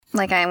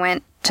Like, I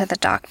went to the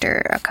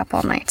doctor a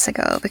couple nights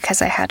ago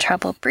because I had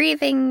trouble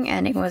breathing,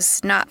 and it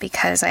was not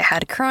because I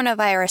had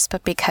coronavirus,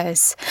 but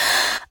because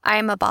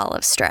I'm a ball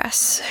of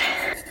stress.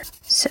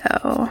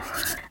 So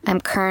I'm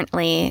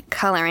currently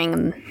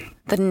coloring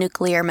the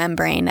nuclear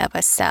membrane of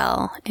a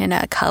cell in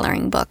a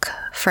coloring book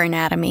for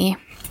anatomy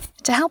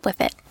to help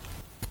with it.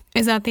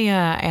 Is that the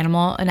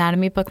animal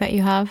anatomy book that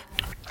you have?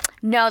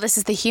 No, this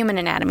is the human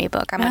anatomy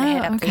book. I'm going to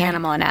hit up the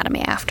animal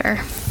anatomy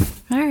after.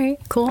 All right,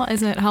 cool.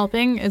 Is it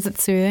helping? Is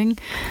it soothing?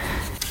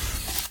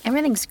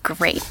 Everything's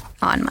great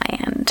on my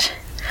end.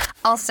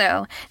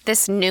 Also,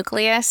 this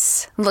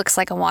nucleus looks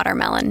like a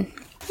watermelon.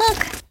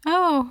 Look.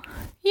 Oh,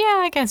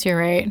 yeah, I guess you're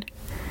right.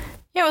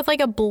 Yeah, with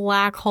like a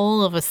black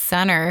hole of a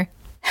center.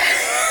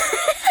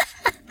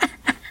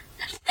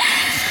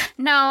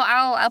 No,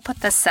 I'll put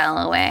the cell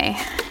away.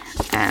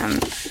 I'm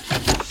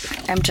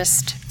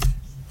just...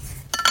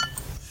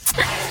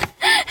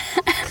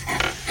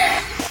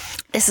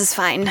 This is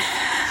fine,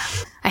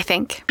 I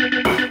think.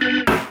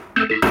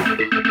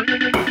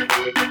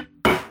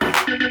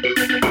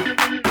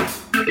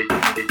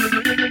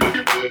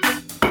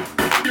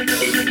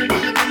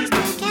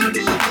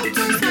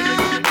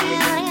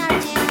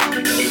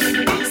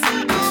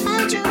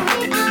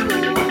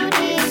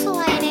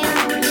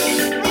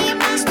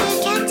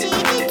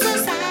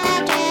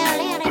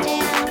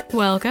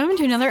 Welcome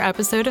to another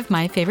episode of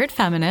My Favorite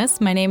Feminist.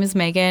 My name is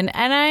Megan,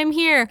 and I'm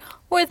here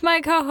with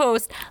my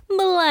co-host,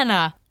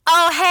 Milena.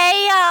 Oh,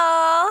 hey,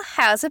 y'all.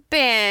 How's it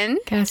been?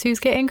 Guess who's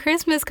getting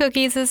Christmas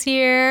cookies this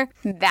year?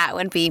 That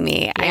would be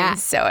me. Yeah. I'm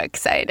so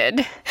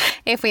excited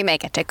if we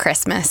make it to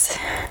Christmas.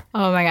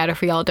 Oh my God,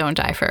 if we all don't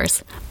die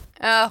first.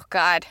 Oh,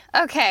 God.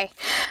 Okay.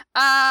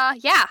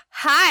 Yeah.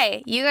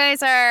 Hi. You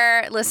guys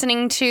are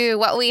listening to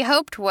what we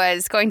hoped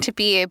was going to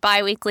be a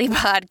bi-weekly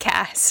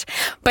podcast,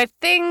 but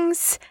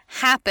things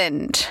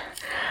happened.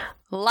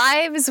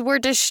 Lives were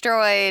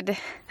destroyed.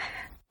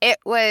 It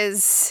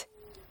was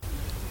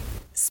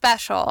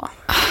special.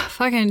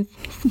 Fucking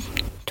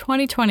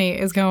 2020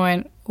 is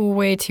going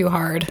way too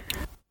hard.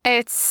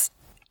 It's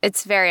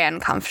very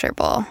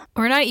uncomfortable.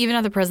 We're not even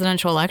at the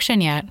presidential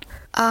election yet.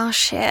 Oh,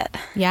 shit.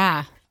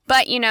 Yeah.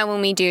 But, you know,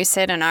 when we do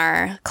sit in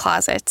our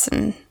closets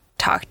and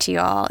talk to you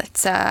all,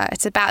 it's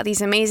about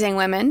these amazing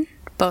women,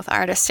 both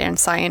artists and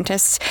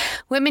scientists,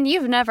 women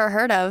you've never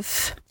heard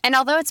of. And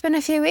although it's been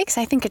a few weeks,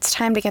 I think it's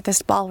time to get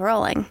this ball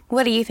rolling.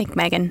 What do you think,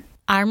 Megan?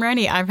 I'm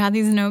ready. I've had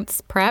these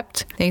notes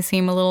prepped. They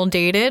seem a little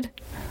dated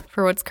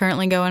for what's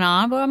currently going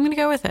on, but I'm going to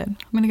go with it.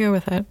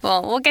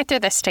 Well, we'll get through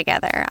this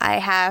together. I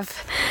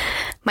have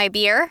my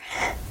beer,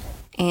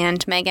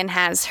 and Megan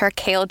has her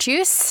kale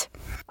juice.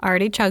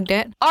 Already chugged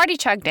it.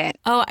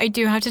 Oh, I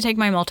do have to take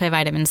my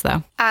multivitamins,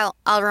 though.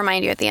 I'll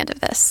remind you at the end of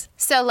this.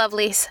 So,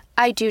 lovelies,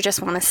 I do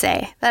just want to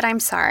say that I'm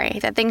sorry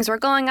that things were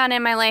going on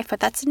in my life, but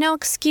that's no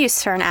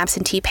excuse for an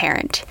absentee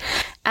parent.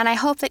 And I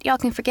hope that y'all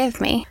can forgive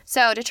me.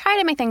 So, to try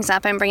to make things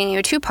up, I'm bringing you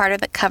a two-parter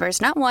that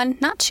covers not one,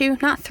 not two,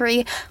 not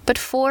three, but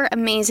four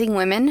amazing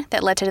women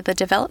that led to the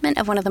development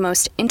of one of the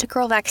most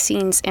integral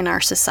vaccines in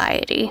our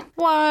society.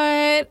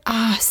 What?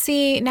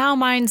 See, now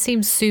mine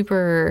seems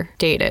super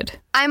dated.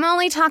 I'm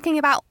only talking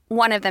about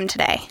one of them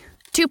today.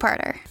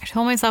 Two-parter. I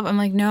told myself, I'm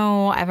like,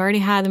 no, I've already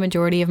had the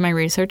majority of my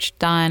research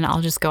done.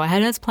 I'll just go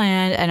ahead as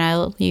planned, and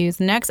I'll use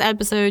the next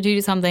episode to do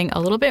something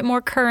a little bit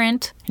more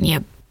current. And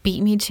you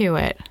beat me to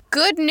it.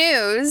 Good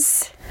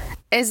news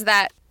is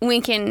that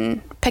we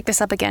can pick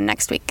this up again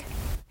next week.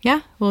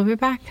 Yeah, we'll be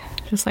back,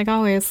 just like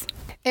always.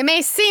 It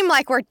may seem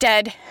like we're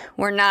dead.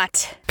 We're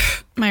not.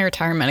 My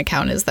retirement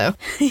account is, though.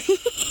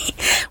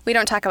 We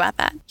don't talk about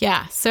that.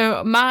 Yeah,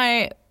 so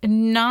my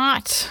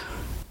not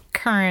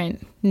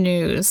current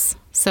news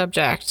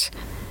subject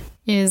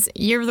is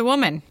Year of the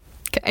Woman.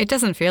 It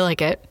doesn't feel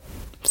like it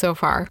so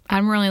far.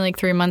 I'm really like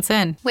 3 months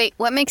in. Wait,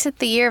 what makes it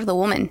the Year of the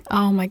Woman?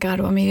 Oh my God,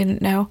 what me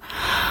didn't know.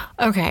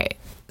 Okay,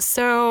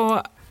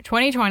 so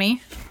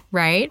 2020,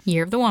 right?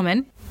 Year of the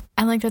Woman.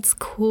 And like, that's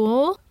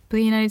cool. But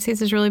the United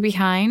States is really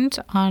behind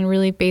on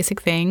really basic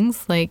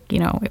things like, you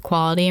know,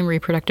 equality and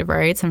reproductive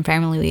rights and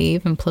family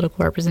leave and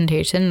political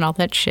representation and all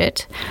that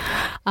shit.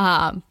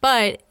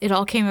 But it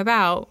all came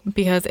about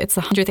because it's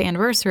the 100th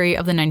anniversary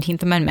of the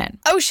 19th Amendment.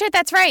 Oh, shit,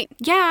 that's right.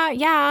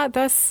 Yeah,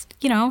 that's,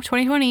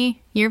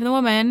 2020, Year of the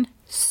Woman.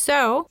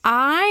 So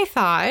I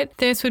thought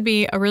this would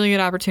be a really good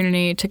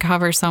opportunity to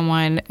cover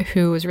someone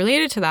who is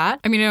related to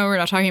that. I mean, I know we're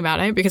not talking about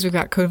it because we've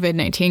got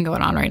COVID-19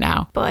 going on right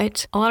now,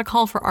 but a lot of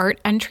call for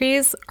art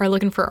entries are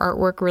looking for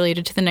artwork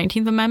related to the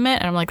 19th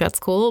Amendment. And I'm like,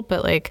 that's cool.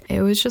 But like,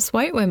 it was just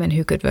white women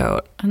who could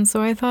vote. And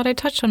so I thought I'd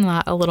touch on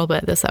that a little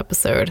bit this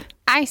episode.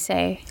 I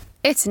say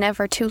it's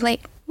never too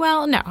late.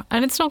 Well, no,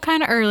 and it's still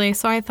kind of early,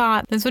 so I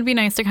thought this would be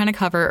nice to kind of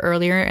cover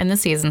earlier in the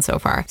season so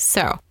far.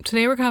 So,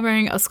 today we're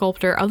covering a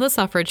sculptor of the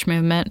suffrage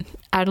movement,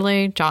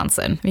 Adelaide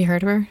Johnson. Have you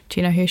heard of her? Do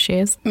you know who she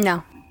is?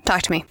 No.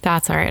 Talk to me.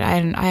 That's all right.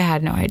 I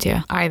had no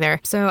idea either.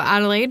 So,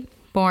 Adelaide,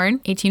 born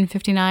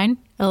 1859,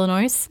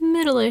 Illinois,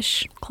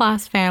 middle-ish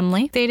class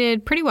family. They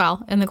did pretty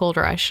well in the gold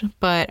rush,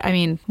 but I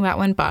mean, that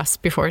went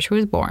bust before she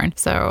was born.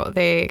 So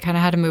they kind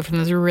of had to move from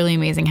this really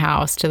amazing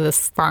house to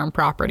this farm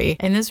property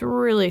in this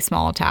really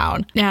small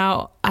town.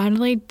 Now,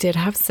 Adelaide did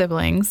have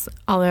siblings,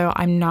 although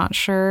I'm not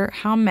sure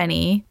how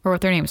many or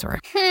what their names were.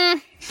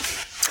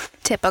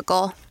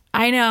 Typical.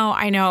 I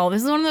know.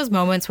 This is one of those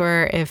moments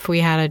where if we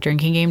had a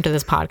drinking game to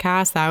this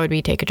podcast, that would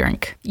be take a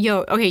drink.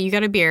 Yo, okay, you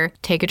got a beer,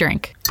 take a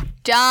drink.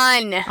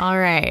 Done. All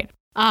right.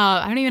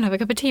 I don't even have a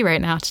cup of tea right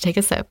now to take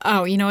a sip.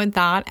 Oh, you know what?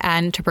 That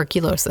and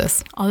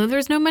tuberculosis. Although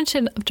there's no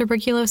mention of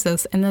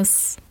tuberculosis in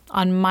this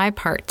on my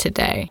part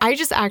today. I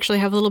just actually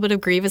have a little bit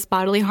of grievous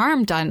bodily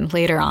harm done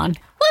later on.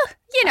 Well,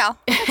 you know,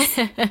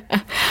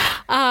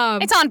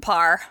 it's on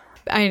par.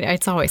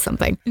 It's always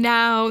something.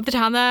 Now, the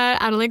town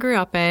that Adelaide grew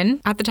up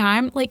in, at the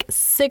time, like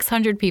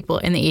 600 people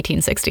in the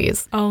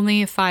 1860s.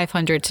 Only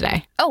 500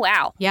 today. Oh,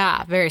 wow.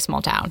 Yeah, very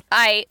small town.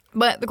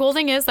 But the cool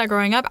thing is that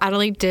growing up,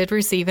 Adelaide did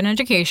receive an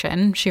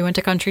education. She went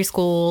to country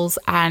schools,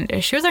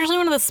 and she was actually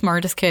one of the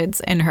smartest kids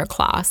in her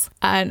class.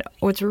 And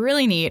what's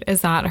really neat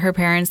is that her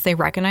parents, they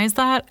recognized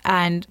that,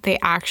 and they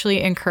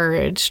actually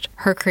encouraged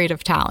her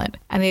creative talent.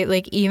 And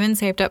they even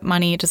saved up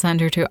money to send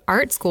her to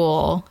art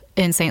school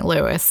in St.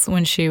 Louis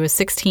when she was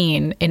 16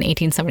 in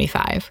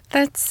 1875.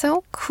 That's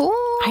so cool.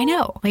 I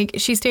know.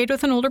 She stayed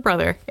with an older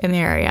brother in the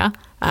area.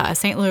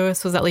 St.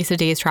 Louis was at least a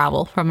day's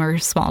travel from her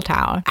small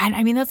town. And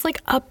I mean, that's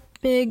a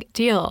big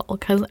deal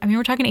because,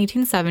 we're talking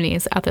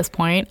 1870s at this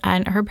point,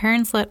 and her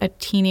parents let a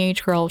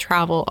teenage girl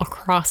travel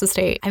across the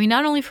state.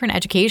 Not only for an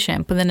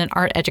education, but then an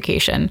art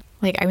education.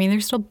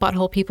 There's still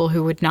butthole people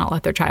who would not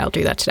let their child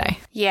do that today.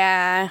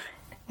 Yeah.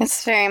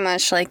 It's very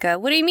much like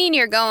what do you mean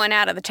you're going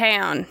out of the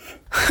town?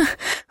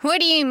 What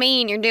do you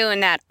mean you're doing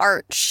that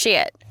art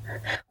shit?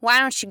 Why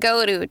don't you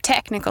go to a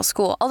technical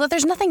school? Although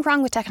there's nothing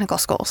wrong with technical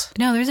schools.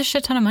 No, there's a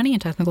shit ton of money in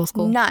technical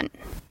school. None.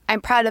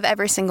 I'm proud of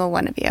every single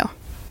one of you.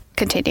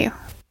 Continue.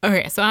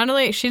 Okay, so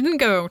Adelaide, she didn't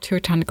go to a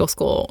technical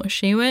school.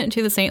 She went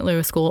to the St.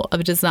 Louis School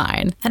of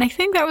Design. And I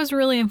think that was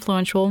really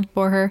influential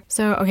for her.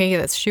 So, okay,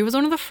 get this. She was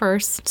one of the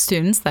first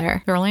students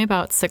there. There were only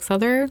about 6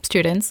 other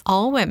students,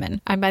 all women.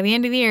 And by the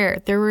end of the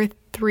year, there were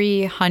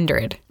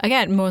 300.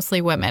 Again, mostly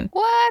women.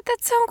 What?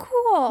 That's so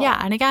cool. Yeah,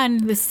 and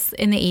again, this is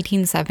in the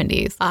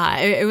 1870s.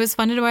 It was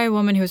funded by a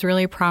woman who was a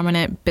really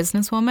prominent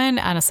businesswoman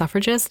and a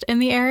suffragist in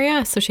the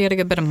area. So she had a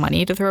good bit of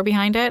money to throw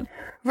behind it.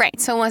 Right.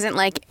 So it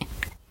wasn't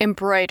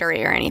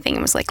embroidery or anything.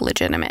 It was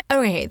legitimate.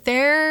 Okay,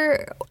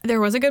 there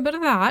was a good bit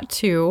of that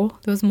too.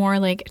 Those more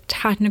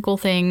technical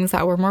things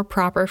that were more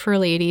proper for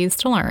ladies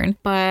to learn,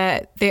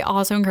 but they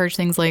also encouraged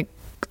things like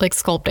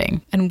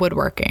sculpting and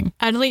woodworking.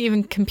 Adelaide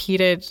even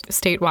competed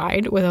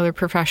statewide with other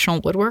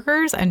professional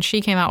woodworkers, and she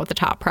came out with the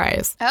top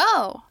prize.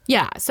 Oh.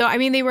 Yeah. So,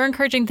 they were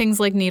encouraging things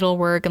like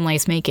needlework and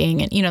lace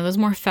making and, those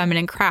more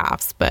feminine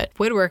crafts. But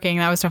woodworking,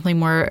 that was definitely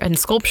more, and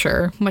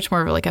sculpture, much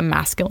more of a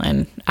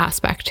masculine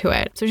aspect to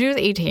it. So she was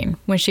 18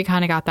 when she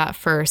kind of got that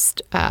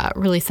first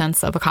really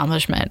sense of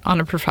accomplishment on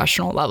a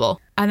professional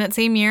level. And that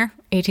same year,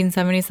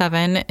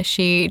 1877,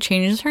 she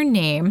changes her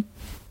name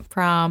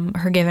from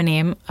her given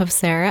name of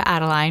Sarah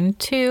Adeline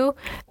to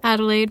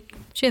Adelaide.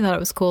 She thought it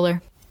was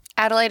cooler.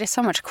 Adelaide is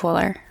so much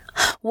cooler.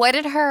 What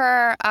did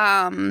her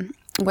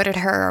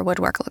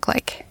woodwork look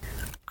like?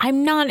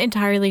 I'm not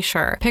entirely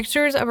sure.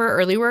 Pictures of her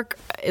early work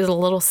is a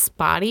little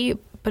spotty,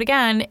 but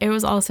again, it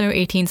was also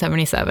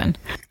 1877.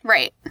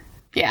 Right.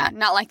 Yeah,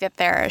 not like that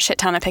there are a shit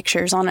ton of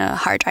pictures on a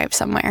hard drive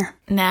somewhere.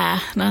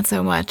 Nah, not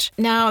so much.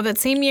 Now, that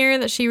same year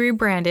that she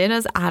rebranded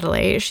as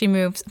Adelaide, she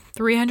moves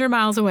 300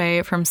 miles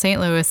away from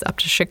St. Louis up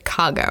to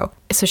Chicago.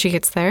 So she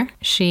gets there.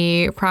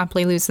 She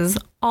promptly loses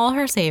all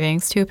her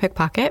savings to a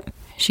pickpocket.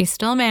 She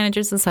still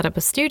manages to set up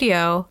a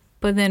studio,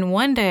 but then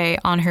one day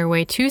on her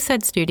way to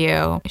said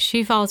studio,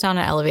 she falls down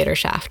an elevator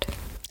shaft.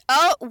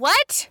 Oh,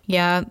 what?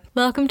 Yeah.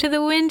 Welcome to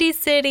the Windy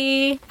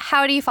City.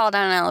 How do you fall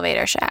down an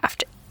elevator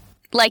shaft?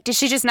 Did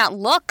she just not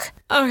look?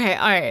 Okay,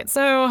 all right.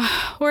 So,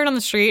 word on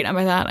the street, and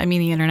by that, I mean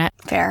the internet.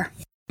 Fair.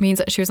 Means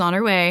that she was on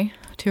her way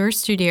to her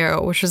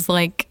studio, which was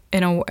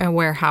in a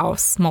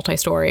warehouse,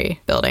 multi-story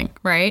building,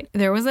 right?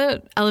 There was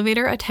an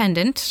elevator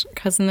attendant,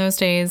 because in those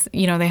days,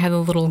 they had the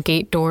little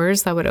gate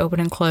doors that would open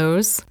and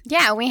close.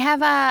 Yeah, we have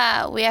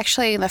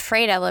the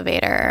freight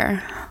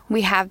elevator,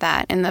 we have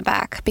that in the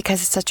back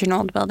because it's such an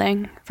old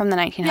building from the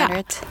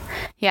 1900s.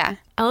 Yeah.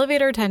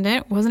 Elevator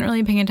attendant wasn't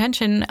really paying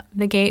attention.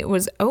 The gate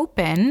was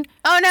open.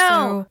 Oh, no.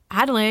 So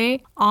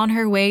Adelaide, on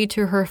her way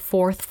to her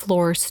 4th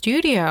floor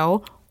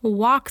studio,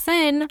 walks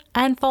in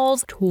and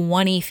falls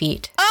 20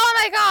 feet. Oh,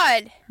 my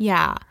God.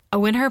 Yeah.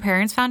 When her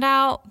parents found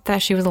out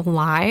that she was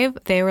alive,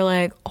 they were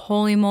like,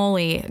 holy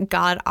moly,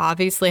 God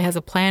obviously has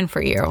a plan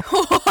for you.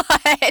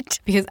 What?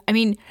 Because,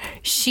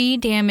 she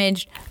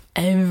damaged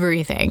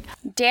everything.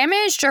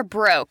 Damaged or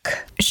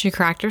broke? She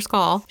cracked her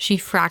skull. She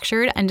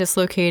fractured and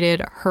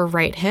dislocated her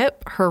right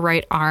hip, her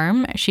right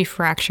arm. She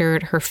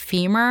fractured her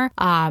femur.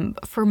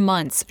 For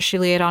months, she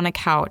laid on a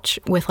couch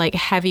with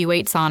heavy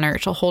weights on her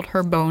to hold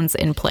her bones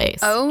in place.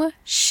 Oh,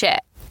 shit.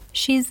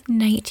 She's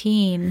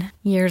 19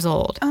 years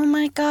old. Oh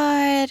my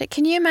God.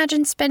 Can you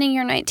imagine spending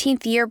your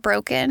 19th year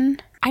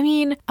broken? I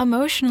mean,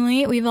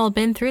 emotionally, we've all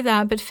been through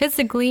that, but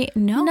physically,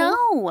 no.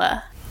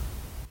 No.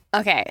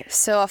 Okay,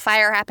 so a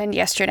fire happened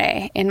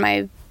yesterday in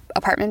my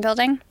apartment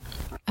building.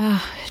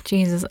 Oh,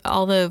 Jesus.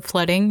 All the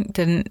flooding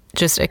didn't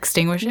just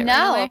extinguish it? No,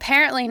 right away?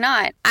 apparently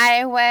not.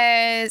 I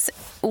was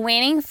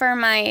waiting for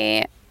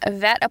my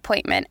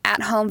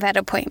at-home vet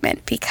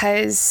appointment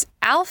because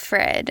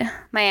Alfred,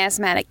 my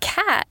asthmatic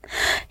cat,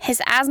 his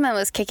asthma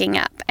was kicking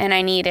up and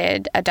I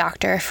needed a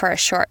doctor for a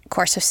short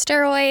course of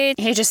steroid.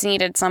 He just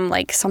needed something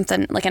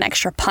like an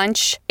extra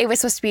punch. It was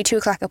supposed to be a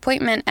 2:00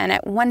 appointment and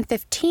at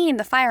 1:15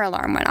 the fire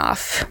alarm went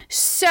off.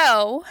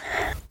 So,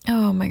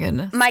 oh my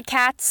goodness. my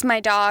cats,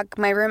 my dog,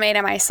 my roommate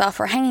and myself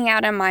were hanging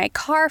out in my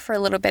car for a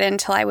little bit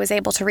until I was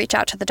able to reach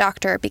out to the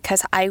doctor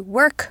because I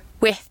work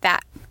with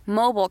that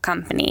mobile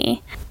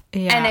company.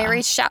 Yeah. And I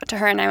reached out to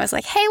her and I was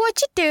like, hey, what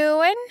you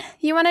doing?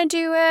 You want to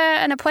do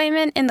an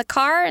appointment in the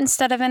car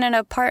instead of in an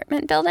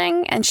apartment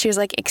building? And she was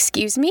like,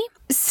 excuse me?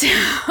 So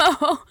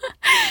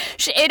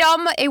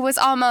it was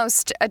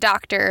almost a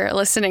doctor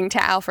listening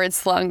to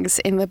Alfred's lungs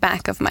in the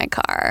back of my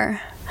car.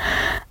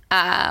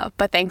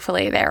 But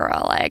thankfully they were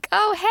all like,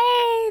 oh,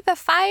 hey, the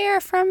fire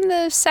from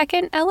the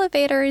second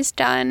elevator is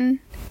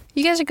done.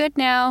 You guys are good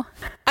now.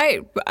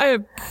 Yeah.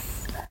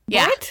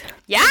 What?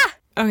 Yeah.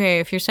 Okay,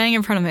 if you're standing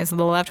in front of me, is it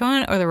the left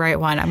one or the right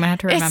one? I'm going to have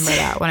to remember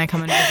that when I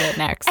come and visit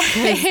next.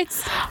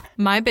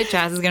 My bitch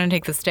ass is going to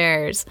take the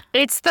stairs.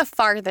 It's the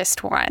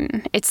farthest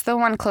one. It's the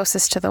one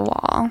closest to the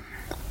wall.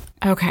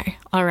 Okay,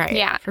 all right.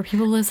 Yeah. For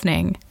people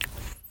listening,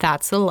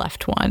 that's the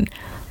left one.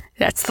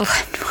 That's the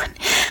left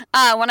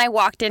one. When I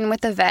walked in with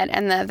the vet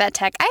and the vet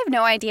tech, I have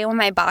no idea when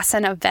my boss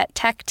sent a vet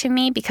tech to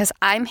me because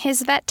I'm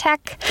his vet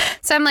tech.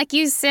 So I'm like,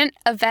 you sent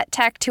a vet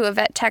tech to a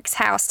vet tech's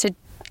house to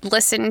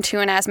listen to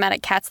an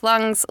asthmatic cat's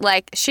lungs.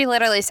 Like, she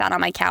literally sat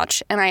on my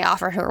couch and I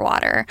offered her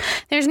water.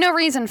 There's no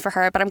reason for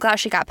her, but I'm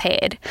glad she got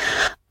paid.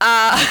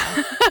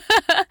 And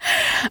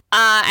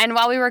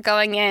while we were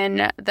going in,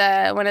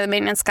 one of the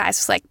maintenance guys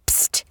was like,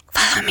 psst,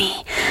 follow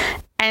me.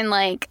 And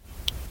like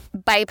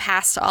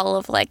bypassed all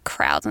of like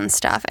crowds and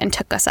stuff and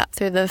took us up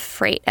through the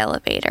freight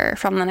elevator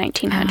from the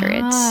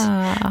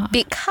 1900s.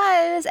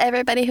 Because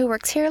everybody who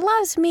works here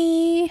loves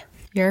me.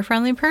 You're a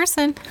friendly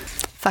person.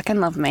 Fucking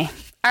love me.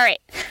 All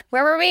right,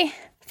 where were we?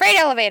 Freight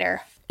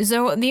elevator.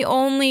 So the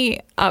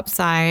only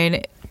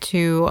upside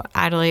to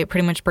Adelaide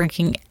pretty much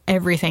breaking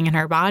everything in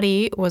her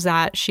body was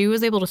that she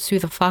was able to sue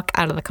the fuck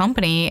out of the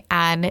company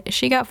and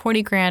she got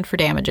 $40,000 for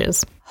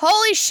damages.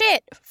 Holy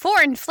shit.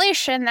 For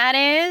inflation, that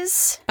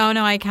is. Oh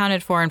no, I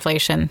counted for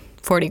inflation.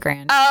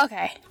 $40,000. Oh,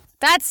 okay.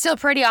 That's still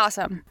pretty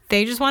awesome.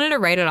 They just wanted to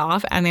write it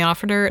off and they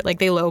offered her, like,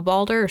 they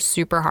lowballed her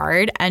super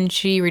hard and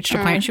she reached a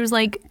point and she was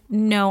like,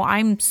 no,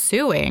 I'm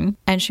suing.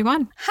 And she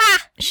won.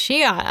 Ha!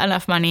 She got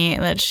enough money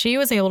that she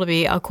was able to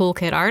be a cool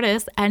kid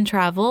artist and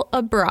travel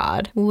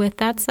abroad. With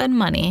that said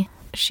money,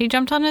 she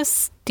jumped on a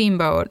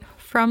steamboat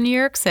from New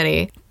York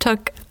City,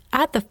 took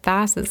at the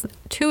fastest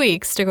 2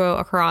 weeks to go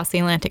across the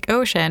Atlantic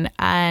Ocean,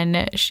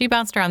 and she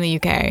bounced around the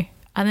UK.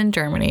 And then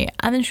Germany.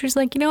 And then she was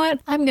like, you know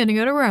what? I'm going to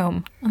go to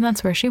Rome. And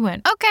that's where she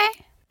went. Okay.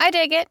 I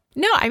dig it.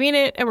 No, I mean,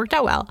 it worked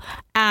out well.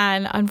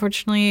 And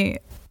unfortunately,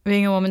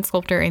 being a woman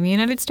sculptor in the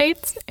United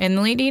States in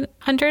the late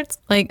 1800s,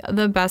 like,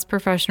 the best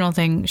professional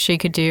thing she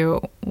could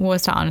do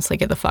was to honestly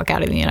get the fuck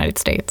out of the United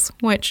States.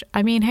 Which,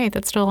 I mean, hey,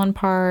 that's still on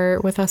par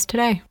with us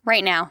today.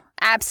 Right now.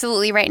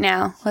 Absolutely right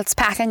now. Let's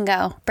pack and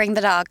go. Bring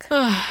the dog.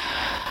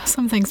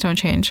 Some things don't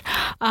change.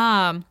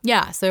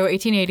 Yeah, so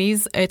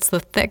 1880s, it's the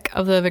thick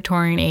of the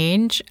Victorian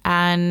age,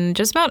 and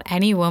just about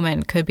any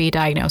woman could be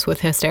diagnosed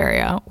with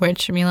hysteria,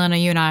 which, Milena,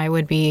 you and I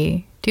would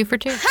be 2 for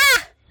 2.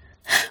 Ha!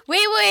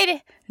 We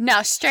would,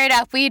 no, straight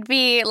up, we'd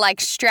be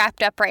like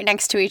strapped up right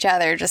next to each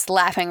other, just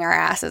laughing our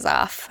asses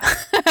off.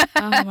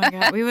 Oh my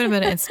God, we would have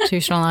been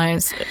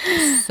institutionalized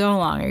so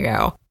long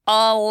ago.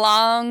 A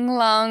long,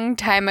 long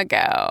time ago.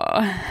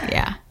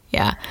 Yeah.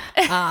 Yeah,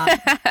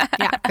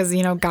 because,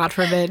 you know, God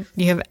forbid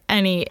you have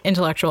any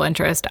intellectual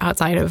interest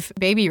outside of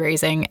baby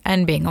raising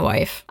and being a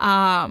wife.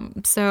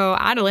 So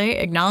Adelaide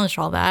acknowledged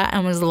all that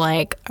and was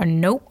like,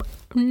 nope.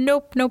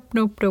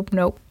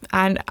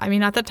 And I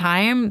mean, at the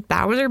time,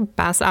 that was her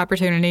best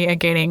opportunity at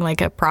getting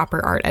like a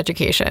proper art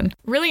education.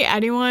 Really,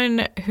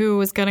 anyone who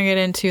was going to get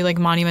into like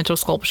monumental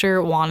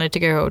sculpture wanted to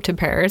go to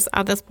Paris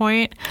at this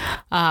point.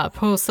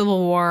 Post-Civil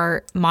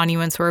War,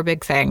 monuments were a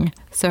big thing.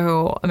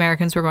 So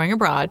Americans were going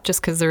abroad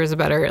just because there was a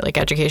better like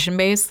education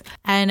base.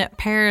 And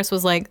Paris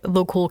was like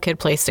the cool kid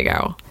place to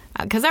go.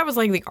 Because that was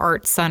like the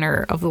art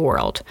center of the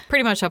world,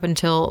 pretty much up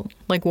until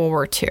like World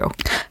War II.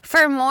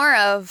 For more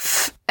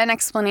of an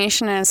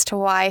explanation as to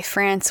why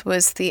France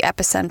was the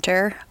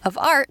epicenter of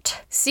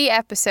art, see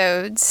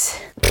episodes.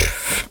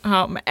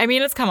 I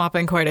mean, it's come up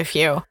in quite a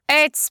few.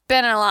 It's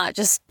been a lot.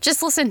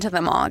 Just listen to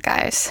them all,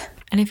 guys.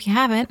 And if you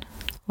haven't,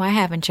 why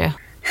haven't you?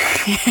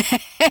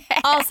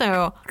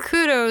 Also,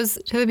 kudos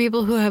to the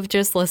people who have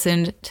just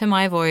listened to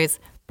my voice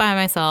by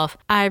myself.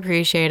 I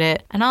appreciate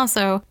it. And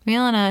also,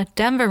 Milena,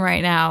 Denver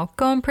right now,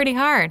 going pretty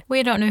hard.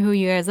 We don't know who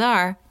you guys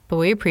are, but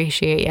we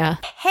appreciate you.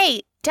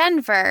 Hey,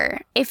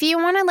 Denver, if you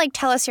want to like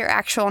tell us your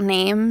actual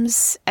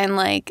names and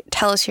like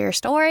tell us your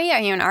story, are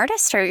you an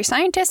artist? Are you a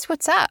scientist?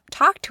 What's up?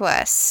 Talk to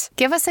us.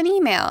 Give us an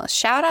email.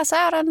 Shout us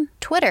out on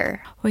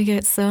Twitter. We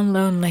get so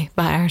lonely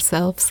by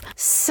ourselves.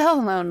 So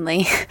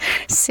lonely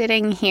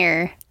sitting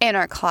here in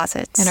our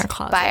closets.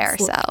 By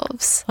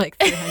ourselves. Like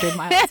 300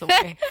 miles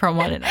away from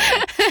one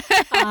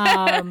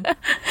another.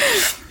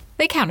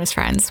 They count as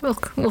friends. We'll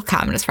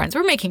count them as friends.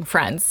 We're making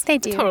friends. They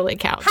do. Totally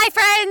count. Hi,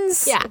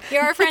 friends. Yeah,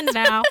 you're our friends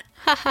now.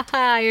 Ha ha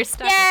ha, you're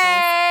stuck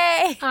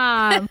Yay! with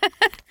us.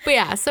 But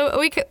yeah, so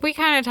we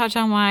kind of touch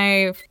on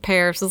why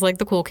Paris is like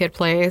the cool kid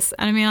place.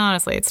 And I mean,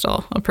 honestly, it's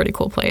still a pretty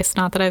cool place.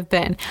 Not that I've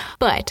been.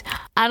 But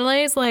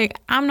Adelaide's like,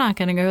 I'm not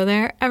going to go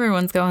there.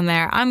 Everyone's going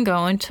there. I'm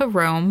going to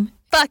Rome.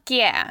 Fuck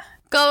yeah.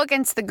 Go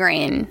against the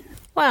grain.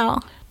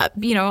 Well, a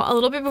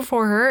little bit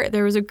before her,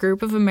 there was a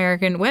group of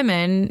American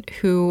women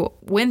who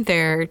went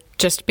there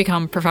just to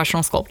become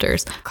professional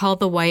sculptors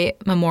called the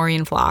White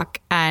Memorian Flock.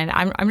 And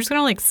I'm just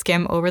going to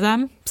skim over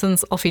them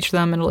since I'll feature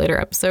them in a later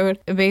episode.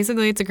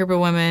 Basically, it's a group of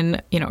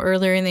women,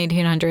 earlier in the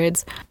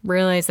 1800s,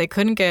 realized they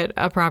couldn't get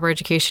a proper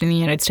education in the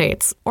United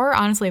States or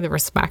honestly the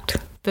respect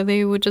that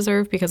they would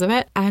deserve because of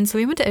it. And so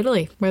they went to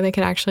Italy where they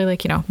could actually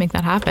make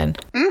that happen.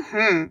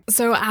 Mm-hmm.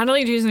 So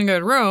Adelaide choosing to go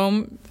to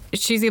Rome,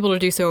 she's able to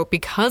do so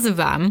because of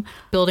them,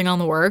 building on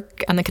the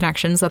work and the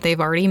connections that they've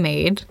already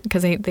made,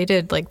 because they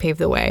did pave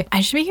the way.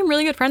 And she became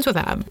really good friends with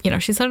them.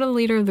 She said to the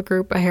leader of the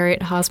group,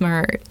 Harriet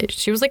Hosmer,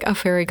 she was like a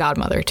fairy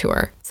godmother to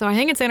her. So I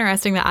think it's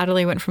interesting that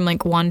Adelaide went from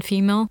one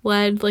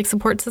female-led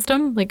support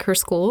system, like her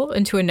school,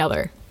 into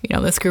another.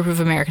 This group of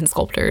American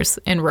sculptors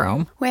in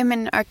Rome.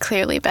 Women are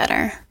clearly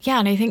better. Yeah,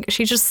 and I think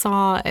she just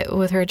saw it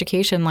with her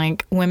education,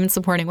 women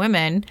supporting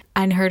women,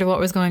 and heard of what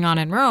was going on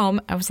in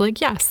Rome. I was like,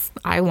 yes,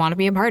 I want to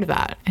be a part of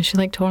that. And she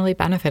totally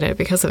benefited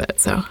because of it.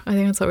 So I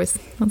think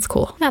that's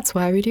cool. That's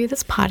why we do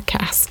this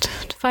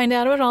podcast, to find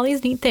out about all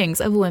these neat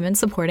things of women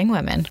supporting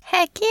women.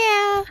 Heck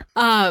yeah.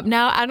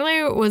 Now,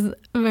 Adelaide was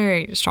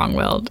very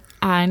strong-willed.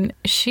 And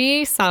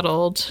she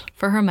settled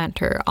for her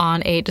mentor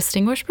on a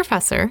distinguished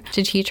professor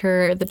to teach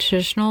her the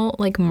traditional,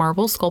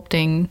 marble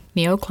sculpting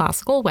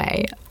neoclassical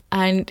way.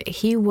 And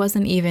he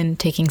wasn't even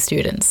taking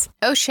students.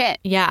 Oh, shit.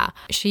 Yeah.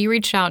 She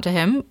reached out to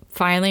him,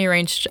 finally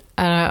arranged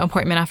an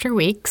appointment after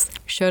weeks,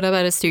 showed up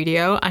at his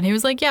studio, and he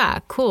was like, yeah,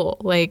 cool.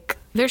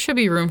 There should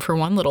be room for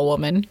one little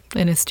woman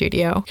in his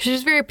studio.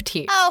 She's very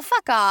petite. Oh,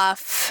 fuck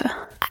off.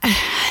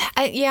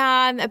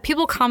 Yeah,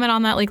 people comment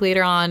on that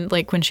later on,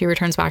 when she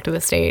returns back to the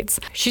States.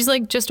 She's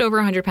just over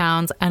 100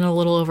 pounds and a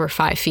little over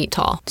 5 feet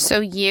tall.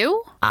 So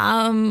you?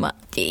 Oh,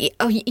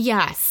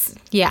 yes.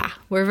 Yeah,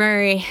 we're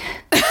very...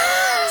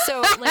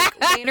 So,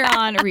 later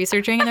on,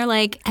 researching, and they're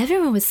like,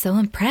 everyone was so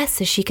impressed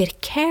that she could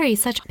carry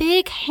such a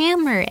big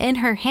hammer in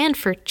her hand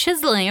for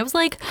chiseling. I was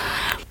like,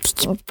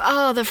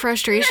 oh, the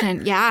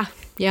frustration. Yeah.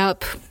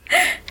 Yep.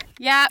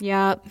 Yep.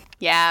 Yep.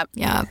 Yep.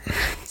 Yep.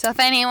 So if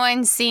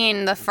anyone's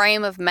seen the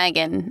frame of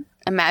Megan,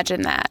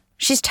 imagine that.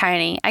 She's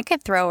tiny. I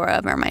could throw her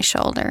over my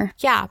shoulder.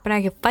 Yeah, but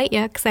I could fight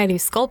you because I do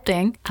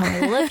sculpting.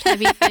 I lift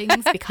heavy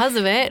things because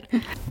of it.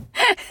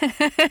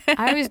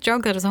 I always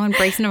joke that if someone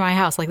breaks into my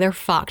house, they're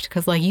fucked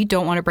because, you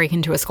don't want to break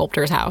into a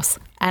sculptor's house.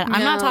 And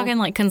I'm not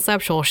talking,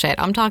 conceptual shit.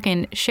 I'm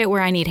talking shit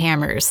where I need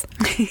hammers.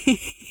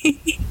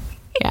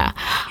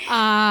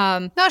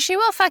 Yeah. No, she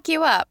will fuck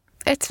you up.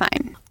 It's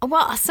fine.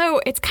 Well,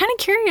 so it's kind of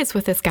curious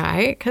with this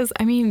guy because,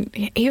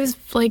 he was,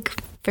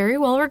 very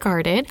well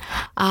regarded.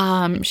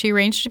 She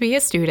arranged to be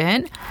a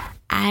student,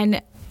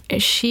 and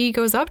she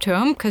goes up to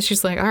him because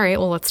she's like, all right,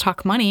 well, let's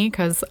talk money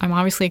because I'm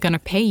obviously going to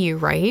pay you,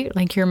 right?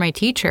 You're my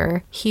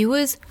teacher. He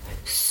was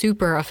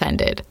super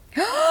offended.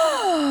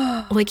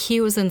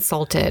 He was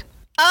insulted.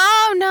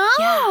 Oh, no.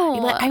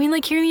 Yeah.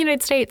 Here in the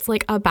United States,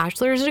 a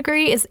bachelor's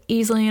degree is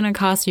easily going to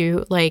cost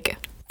you,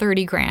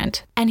 30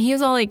 grand. And he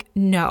was all like,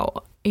 no,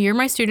 you're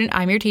my student.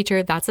 I'm your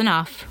teacher. That's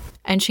enough.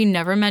 And she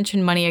never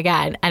mentioned money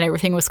again, and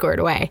everything was squared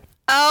away.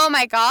 Oh,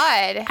 my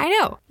God. I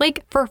know.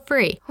 For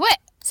free. What?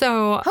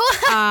 So,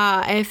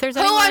 if there's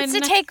anyone... Who wants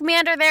to take me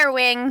under their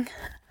wing?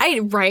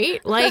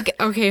 Right?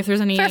 Okay, if there's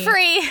any... For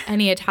free.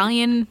 Any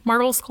Italian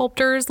marble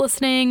sculptors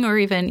listening, or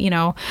even,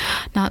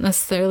 not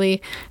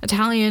necessarily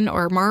Italian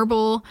or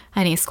marble,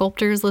 any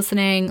sculptors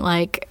listening,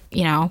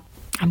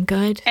 I'm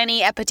good.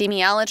 Any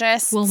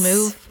epidemiologists? We'll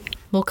move.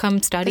 We'll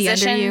come study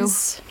Physicians. Under you.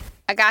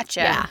 I gotcha.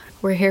 Yeah,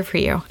 we're here for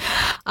you.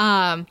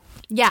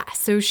 Yeah,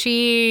 so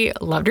she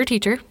loved her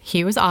teacher.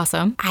 He was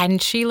awesome. And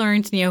she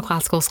learned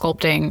neoclassical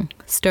sculpting,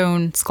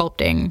 stone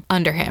sculpting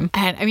under him.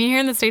 And here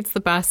in the States, the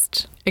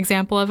best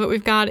example of it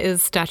we've got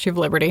is Statue of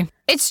Liberty.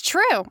 It's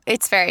true.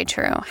 It's very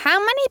true. How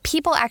many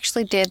people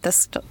actually did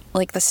this,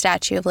 the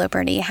Statue of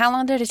Liberty? How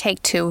long did it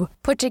take to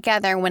put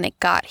together when it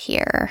got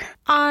here?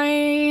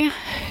 I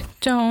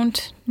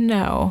don't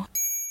know.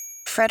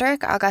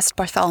 Frederick August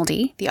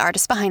Bartholdi, the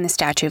artist behind the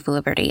Statue of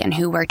Liberty and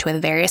who worked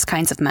with various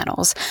kinds of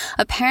metals,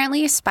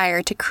 apparently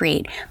aspired to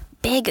create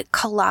big,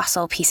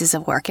 colossal pieces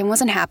of work and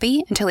wasn't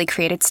happy until he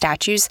created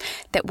statues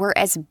that were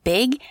as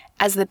big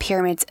as the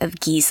pyramids of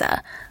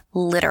Giza.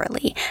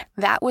 Literally.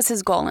 That was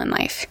his goal in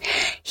life.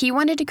 He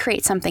wanted to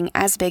create something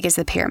as big as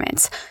the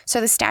pyramids.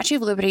 So the Statue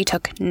of Liberty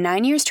took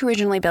 9 years to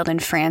originally build in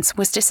France,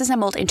 was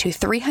disassembled into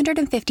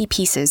 350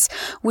 pieces,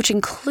 which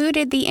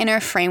included the inner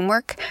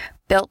framework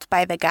built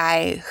by the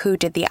guy who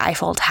did the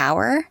Eiffel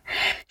Tower,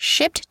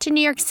 shipped to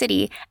New York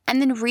City, and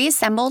then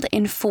reassembled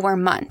in 4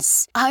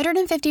 months.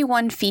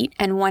 151 feet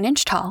and 1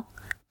 inch tall,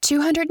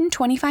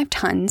 225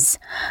 tons.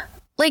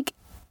 Like,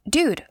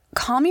 dude,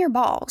 calm your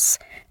balls.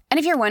 And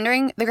if you're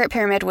wondering, the Great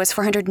Pyramid was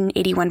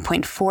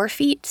 481.4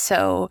 feet,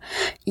 so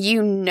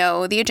you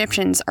know the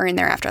Egyptians are in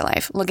their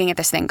afterlife looking at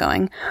this thing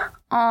going,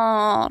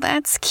 oh,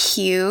 that's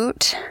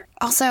cute.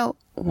 Also,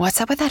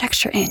 what's up with that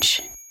extra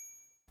inch?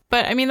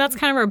 But I mean, that's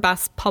kind of our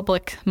best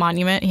public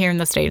monument here in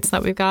the States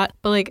that we've got.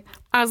 But like,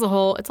 as a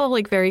whole, it's all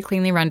like very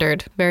cleanly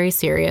rendered, very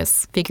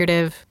serious,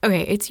 figurative.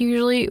 Okay, it's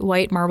usually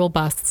white marble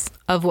busts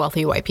of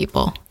wealthy white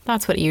people.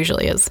 That's what it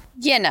usually is.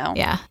 You know.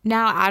 Yeah.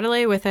 Now,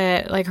 Adelaide with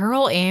it, like her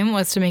whole aim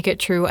was to make it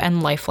true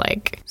and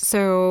lifelike.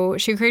 So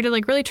she created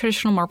like really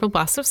traditional marble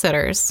busts of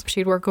sitters.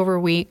 She'd work over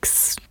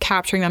weeks,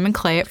 capturing them in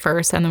clay at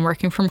first and then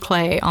working from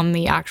clay on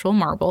the actual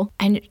marble.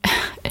 And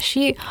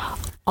she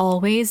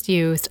always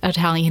used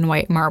Italian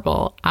white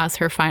marble as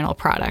her final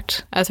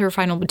product, as her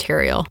final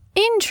material.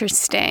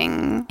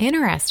 Interesting.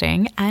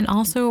 Interesting, and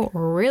also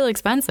real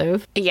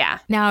expensive. Yeah.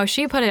 Now,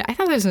 she put it, I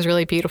thought this was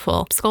really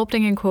beautiful,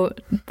 sculpting in,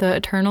 quote, the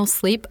eternal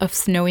sleep of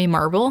snowy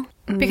marble,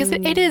 because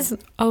it is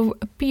a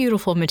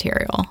beautiful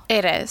material.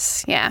 It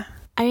is, yeah.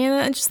 I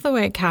mean, just the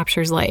way it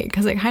captures light,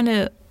 because it kind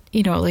of,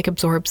 you know, like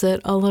absorbs it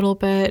a little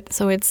bit.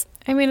 So it's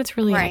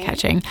really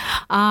eye-catching.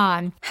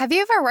 Have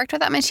you ever worked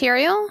with that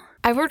material?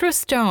 I've worked with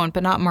stone,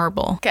 but not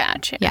marble.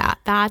 Gotcha. Yeah,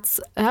 that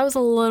was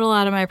a little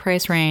out of my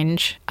price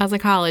range as a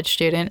college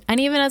student, and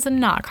even as a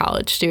not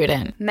college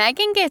student.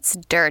 Megan gets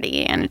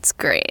dirty, and it's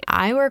great.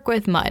 I work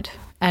with mud,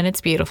 and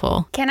it's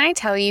beautiful. Can I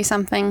tell you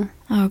something?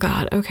 Oh,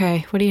 God.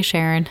 Okay. What are you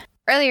sharing?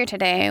 Earlier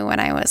today, when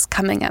I was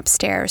coming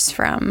upstairs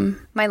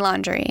from my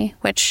laundry,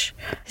 which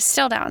is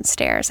still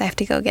downstairs, I have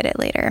to go get it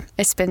later.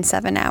 It's been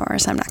 7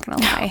 hours, I'm not going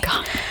to lie.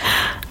 Oh,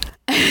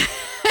 God.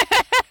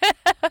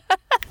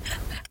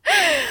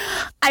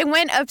 I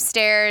went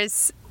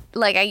upstairs,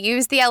 like I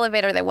used the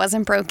elevator that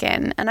wasn't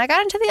broken, and I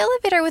got into the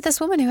elevator with this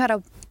woman who had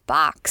a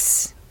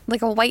box,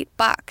 like a white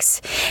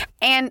box.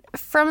 And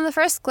from the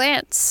first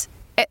glance,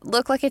 it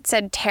looked like it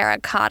said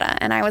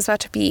terracotta, and I was about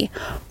to be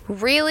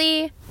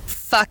really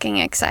fucking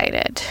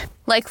excited.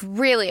 Like,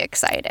 really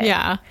excited.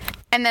 Yeah.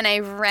 And then I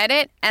read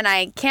it, and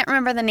I can't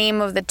remember the name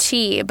of the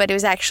tea, but it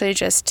was actually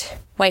just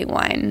white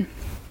wine.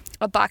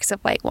 A box of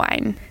white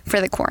wine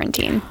for the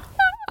quarantine.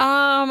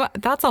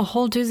 That's a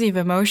whole doozy of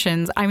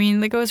emotions. I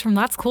mean, that goes from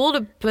that's cool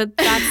to, but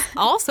that's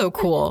also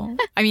cool.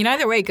 I mean,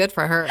 either way, good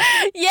for her.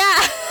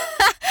 Yeah.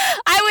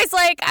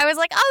 I was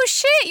like, oh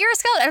shit, you're a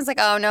skeleton. I was like,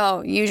 oh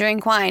no, you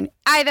drink wine.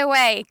 Either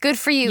way, good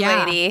for you,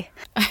 lady.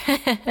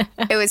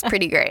 It was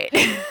pretty great.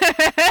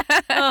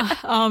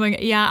 Oh my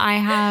God. Yeah, I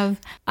have,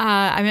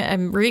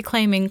 I'm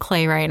reclaiming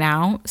clay right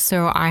now.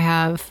 So I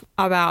have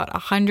about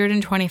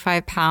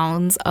 125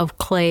 pounds of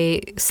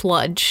clay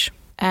sludge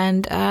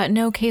and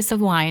no case of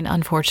wine,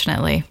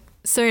 unfortunately.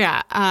 So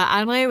yeah,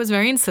 Adelaide was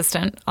very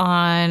insistent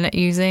on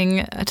using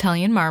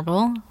Italian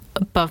marble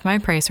above my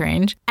price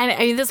range. And I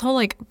mean, this whole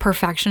like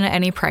perfection at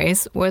any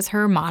price was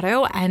her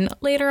motto. And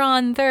later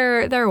on,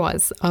 there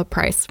was a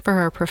price for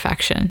her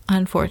perfection,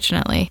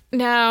 unfortunately.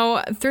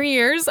 Now, 3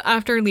 years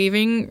after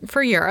leaving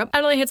for Europe,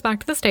 Adelaide heads back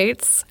to the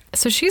States.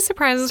 So she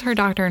surprises her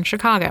doctor in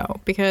Chicago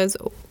because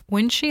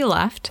when she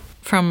left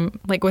from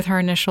like with her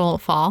initial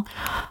fall,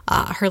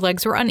 her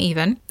legs were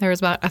uneven. There was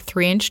about a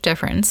 3-inch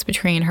difference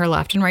between her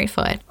left and right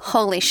foot.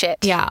 Holy shit.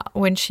 Yeah.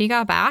 When she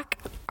got back,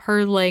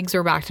 her legs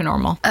were back to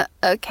normal.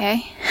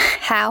 Okay.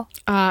 How?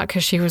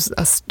 Because she was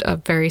a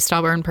very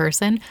stubborn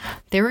person.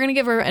 They were going to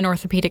give her an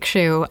orthopedic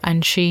shoe,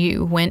 and she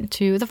went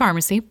to the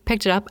pharmacy,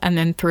 picked it up, and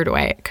then threw it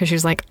away because she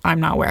was like, I'm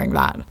not wearing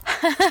that.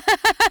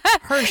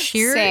 Her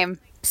sheer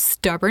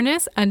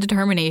stubbornness and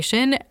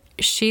determination,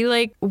 she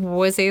like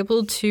was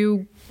able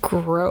to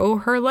grow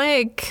her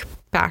leg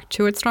back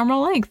to its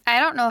normal length. I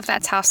don't know if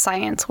that's how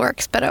science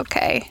works, but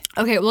okay.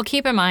 Okay, well,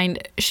 keep in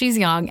mind, she's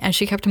young and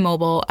she kept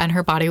mobile and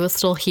her body was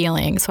still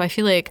healing. So I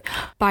feel like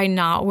by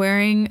not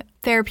wearing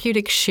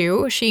therapeutic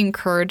shoe, she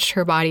encouraged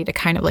her body to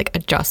kind of like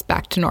adjust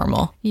back to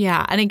normal.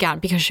 Yeah, and again,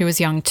 because she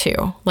was young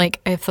too. Like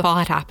if the fall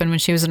had happened when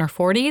she was in her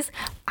 40s,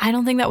 I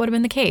don't think that would have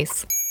been the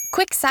case.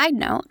 Quick side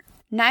note,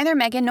 neither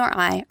Megan nor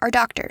I are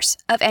doctors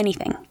of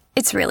anything.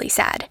 It's really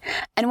sad.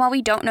 And while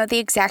we don't know the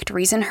exact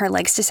reason her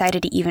legs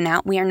decided to even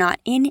out, we are not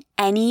in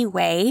any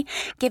way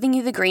giving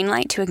you the green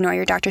light to ignore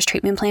your doctor's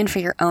treatment plan for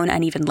your own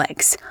uneven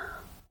legs.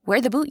 Wear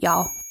the boot,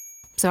 y'all.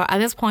 So at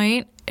this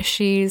point,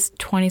 she's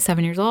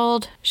 27 years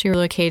old. She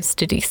relocates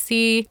to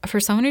DC. For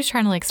someone who's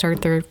trying to like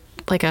start their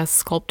like a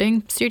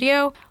sculpting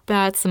studio,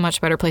 that's a much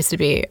better place to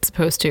be as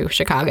opposed to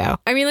Chicago.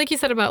 I mean, like you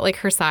said about like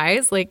her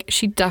size, like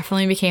she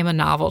definitely became a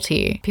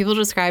novelty. People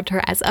described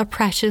her as a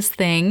precious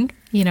thing,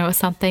 you know,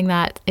 something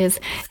that is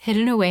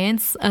hidden away in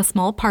a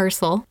small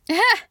parcel.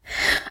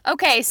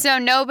 Okay, so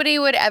nobody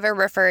would ever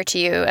refer to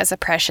you as a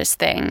precious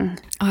thing.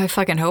 Oh, I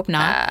fucking hope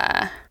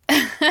not.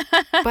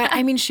 But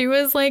I mean, she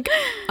was like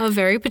a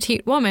very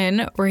petite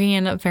woman working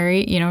in a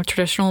very, you know,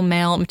 traditional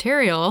male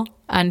material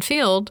and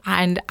field,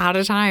 and at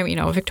a time, you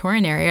know,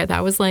 Victorian area,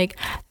 that was like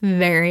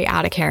very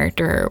out of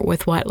character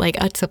with what like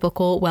a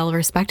typical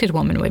well-respected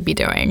woman would be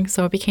doing.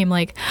 So it became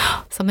like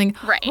something,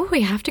 right. Oh,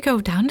 we have to go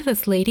down to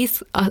this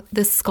lady's,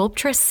 this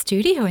sculptress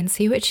studio and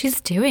see what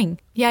she's doing.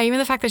 Yeah, even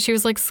the fact that she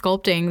was like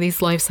sculpting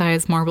these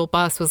life-size marble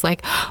busts was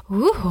like,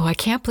 ooh, I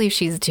can't believe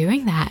she's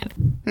doing that.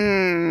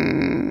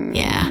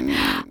 Yeah.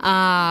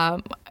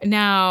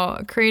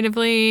 Now,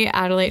 creatively,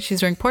 Adelaide, she's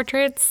doing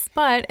portraits,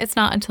 but it's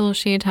not until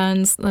she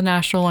attends the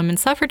National Women's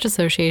Suffrage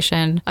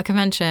Association, a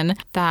convention,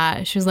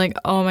 that she was like,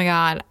 oh my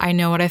God, I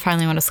know what I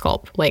finally want to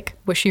sculpt. Like,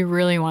 what she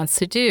really wants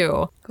to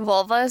do.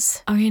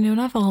 Vulvas? Okay, no,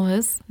 not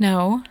vulvas.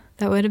 No.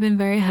 That would have been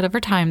very ahead of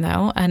her time,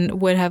 though,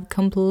 and would have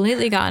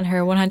completely gotten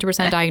her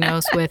 100%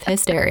 diagnosed with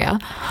hysteria.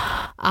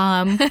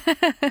 No,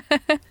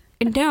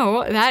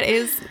 that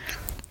is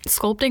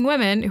sculpting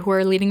women who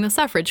are leading the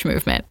suffrage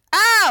movement.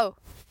 Oh!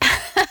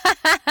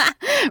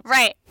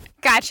 Right.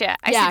 Gotcha.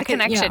 I see the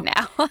connection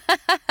now.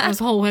 Those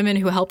whole women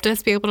who helped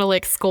us be able to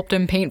like sculpt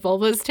and paint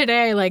vulvas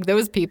today, like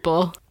those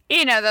people.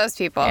 You know, those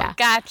people. Yeah.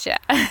 Gotcha.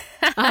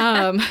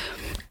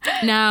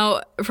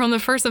 Now, from the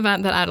first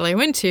event that Adelaide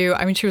went to,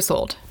 I mean, she was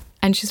sold.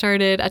 And she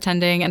started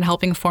attending and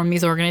helping form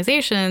these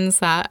organizations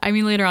that, I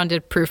mean, later on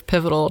did prove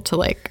pivotal to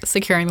like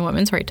securing the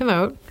women's right to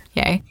vote.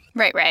 Yay.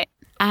 Right.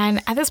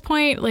 And at this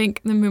point,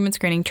 like the movement's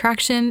gaining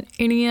traction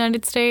in the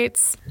United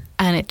States.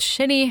 And it's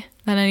shitty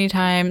that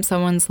anytime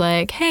someone's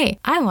like, hey,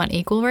 I want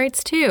equal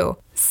rights too,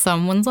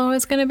 someone's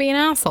always going to be an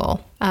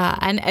asshole.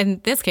 And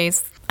in this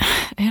case,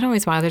 it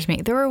always bothers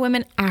me. There were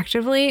women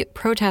actively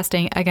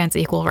protesting against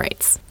equal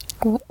rights.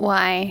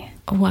 Why?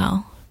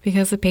 Well,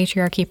 because the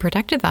patriarchy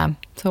protected them.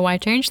 So why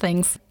change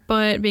things?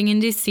 But being in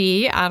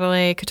DC,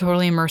 Adelaide could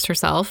totally immerse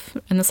herself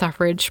in the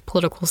suffrage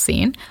political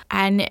scene.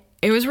 And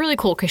it was really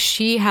cool because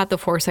she had the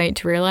foresight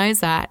to realize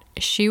that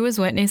she was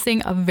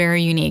witnessing a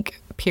very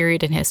unique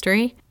period in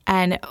history.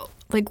 And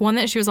like one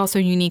that she was also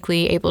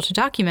uniquely able to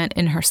document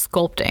in her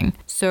sculpting.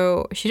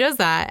 So she does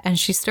that, and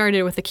she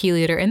started with a key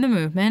leader in the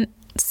movement.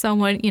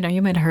 Someone, you know,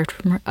 you might have heard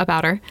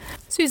about her,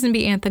 Susan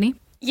B. Anthony.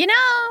 You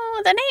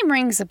know, the name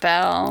rings a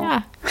bell.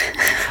 Yeah.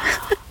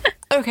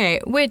 Okay,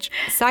 which,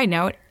 side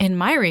note, in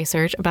my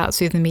research about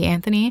Susan B.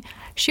 Anthony,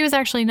 she was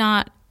actually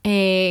not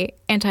a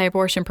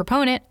anti-abortion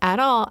proponent at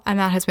all, and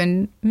that has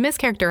been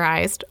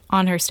mischaracterized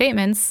on her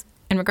statements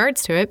in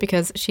regards to it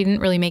because she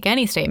didn't really make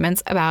any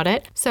statements about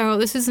it. So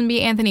the Susan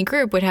B. Anthony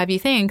group would have you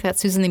think that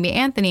Susan B.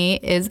 Anthony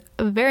is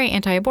very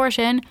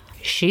anti-abortion.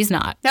 She's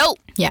not. Nope.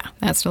 Yeah,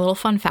 that's a little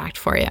fun fact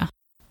for you.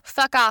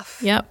 Fuck off.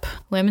 Yep.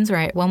 Women's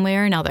right, one way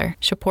or another.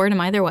 Support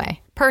them either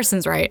way.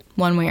 Person's right,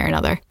 one way or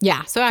another.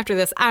 Yeah, so after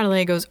this,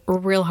 Adelaide goes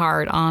real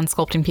hard on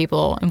sculpting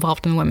people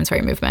involved in the women's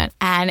right movement.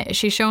 And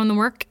she's showing the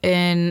work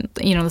in,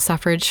 you know, the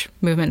suffrage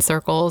movement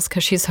circles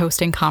because she's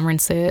hosting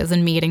conferences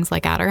and meetings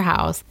like at her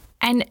house.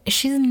 And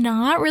she's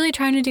not really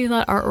trying to do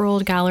that art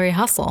world gallery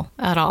hustle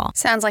at all.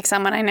 Sounds like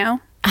someone I know.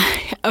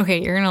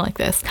 Okay, you're going to like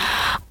this.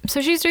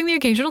 So she's doing the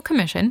occasional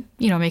commission,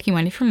 you know, making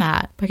money from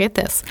that. But get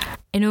this.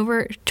 In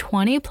over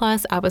 20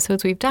 plus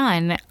episodes we've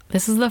done,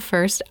 this is the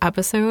first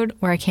episode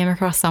where I came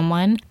across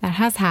someone that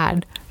has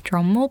had,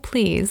 drumroll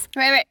please,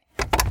 Right.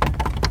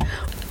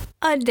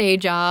 a day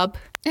job.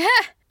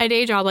 A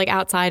day job like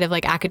outside of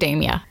like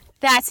academia.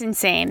 That's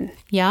insane.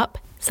 Yup.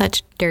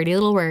 Such dirty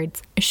little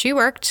words. She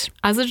worked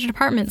as a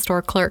department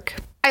store clerk.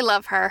 I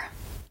love her.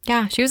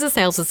 Yeah, she was a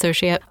sales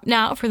associate.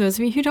 Now, for those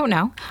of you who don't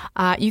know,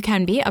 you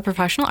can be a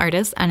professional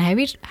artist and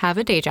have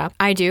a day job.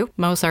 I do.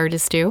 Most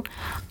artists do.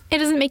 It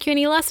doesn't make you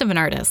any less of an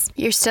artist.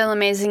 You're still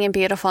amazing and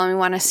beautiful, and we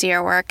want to see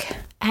your work.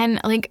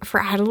 And like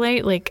for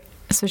Adelaide, like,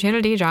 so she had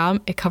a day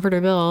job. It covered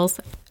her bills.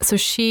 So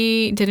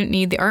she didn't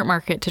need the art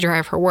market to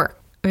drive her work.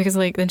 Because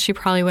like then she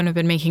probably wouldn't have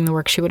been making the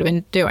work she would have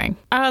been doing.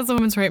 As the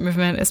women's rights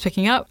movement is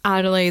picking up,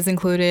 Adelaide is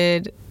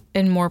included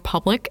in more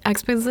public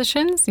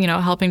expositions, you know,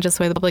 helping to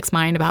sway the public's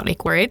mind about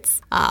equal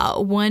rights.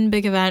 One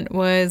big event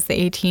was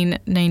the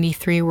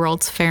 1893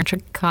 World's Fair in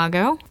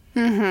Chicago.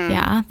 Mm-hmm.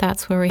 Yeah,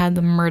 that's where we had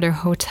the murder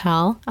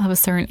hotel of a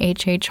certain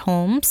H.H.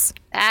 Holmes.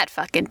 That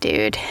fucking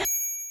dude.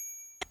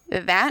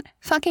 That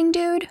fucking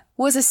dude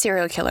was a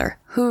serial killer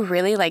who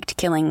really liked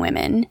killing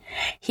women.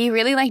 He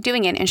really liked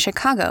doing it in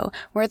Chicago,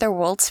 where the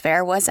World's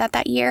Fair was at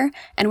that year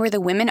and where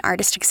the Women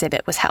Artist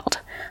exhibit was held.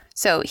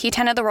 So he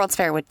attended the World's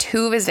Fair with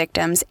two of his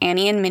victims,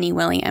 Annie and Minnie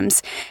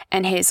Williams,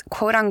 and his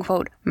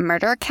quote-unquote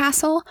murder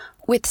castle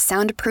with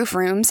soundproof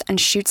rooms and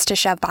chutes to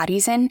shove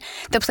bodies in.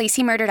 The place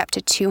he murdered up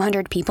to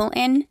 200 people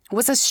in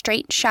was a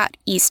straight shot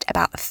east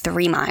about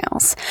 3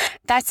 miles.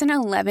 That's an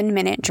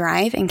 11-minute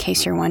drive, in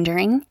case you're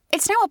wondering.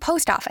 It's now a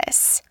post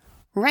office.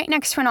 right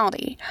next to an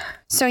Aldi.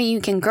 So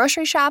you can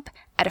grocery shop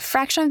at a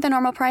fraction of the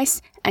normal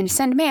price and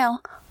send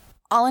mail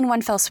all in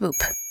one fell swoop.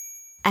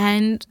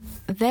 And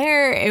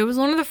there, it was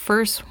one of the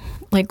first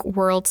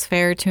World's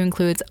Fair to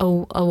include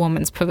a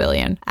woman's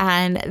pavilion.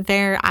 And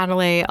there,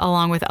 Adelaide,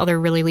 along with other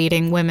really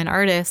leading women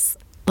artists,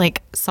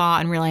 saw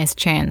and realized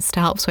a chance to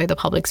help sway the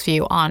public's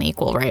view on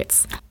equal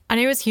rights. And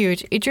it was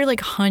huge. It drew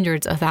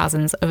hundreds of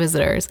thousands of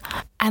visitors.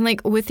 And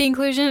with the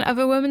inclusion of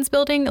a women's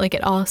building, it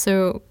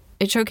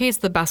showcased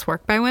the best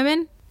work by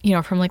women,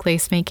 from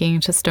lace making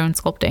to stone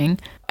sculpting.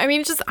 I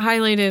mean, it just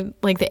highlighted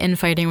the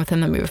infighting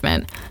within the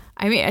movement.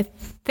 I mean, I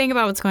think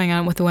about what's going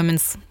on with the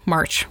Women's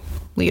March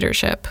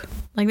leadership.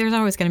 There's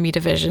always going to be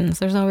divisions.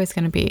 There's always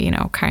going to be,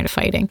 kind of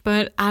fighting.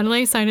 But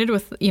Adelaide sided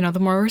with, the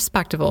more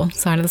respectable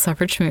side of the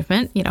suffrage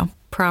movement,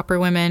 proper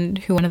women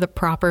who wanted the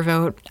proper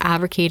vote,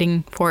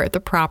 advocating for it the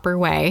proper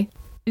way.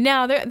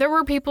 Now, there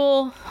were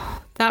people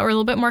that were a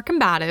little bit more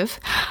combative,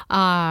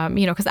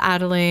 because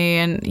Adelaide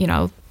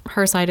and,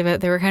 her side of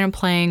it, they were kind of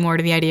playing more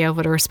to the idea of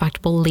what a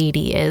respectable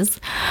lady is,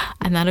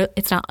 and that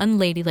it's not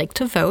unladylike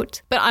to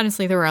vote. But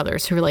honestly, there were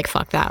others who were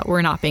fuck that.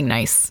 We're not being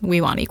nice.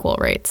 We want equal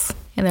rights.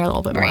 And they're a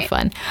little bit more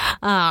fun.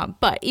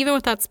 But even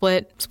with that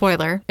split,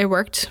 spoiler, it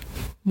worked.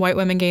 White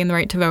women gained the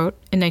right to vote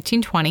in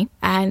 1920.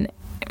 And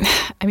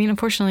I mean,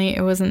 unfortunately,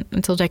 it wasn't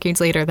until decades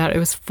later that it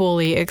was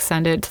fully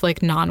extended to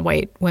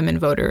non-white women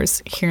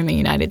voters here in the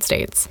United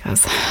States.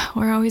 Because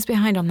we're always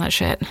behind on that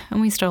shit.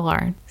 And we still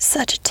are.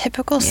 Such a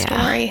typical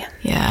story.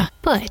 Yeah.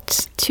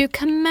 But to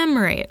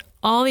commemorate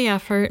all the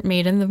effort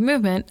made in the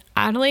movement,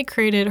 Adelaide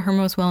created her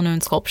most well-known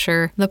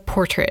sculpture, the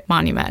Portrait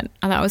Monument.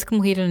 And that was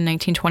completed in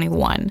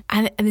 1921.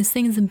 And this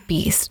thing is a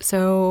beast.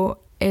 So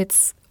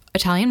it's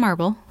Italian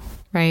marble,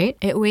 right?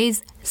 It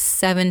weighs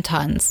 7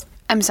 tons.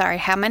 I'm sorry,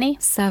 how many?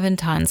 7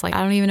 tons. I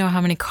don't even know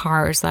how many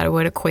cars that it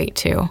would equate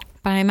to.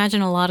 But I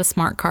imagine a lot of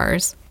smart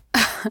cars.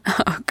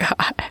 Oh,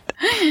 God.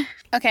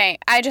 Okay,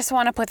 I just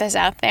want to put this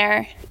out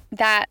there.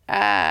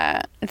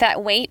 That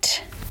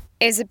weight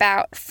is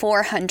about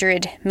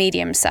 400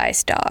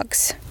 medium-sized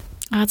dogs.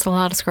 That's a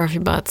lot of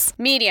scruffy butts.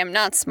 Medium,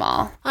 not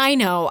small. I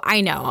know.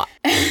 I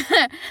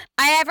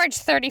average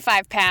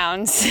 35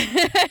 pounds.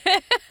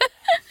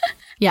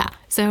 Yeah.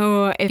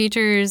 So it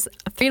features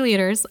 3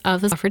 leaders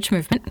of the suffrage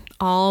movement,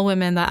 all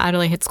women that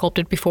Adelaide had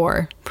sculpted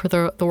before for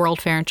the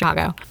World Fair in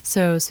Chicago.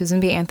 So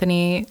Susan B.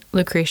 Anthony,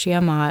 Lucretia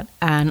Mott,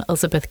 and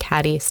Elizabeth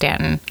Cady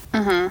Stanton.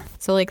 Mm-hmm.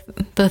 So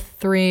the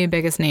 3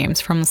 biggest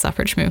names from the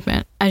suffrage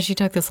movement. And she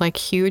took this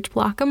huge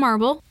block of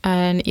marble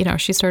and,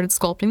 she started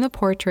sculpting the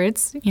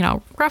portraits,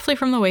 roughly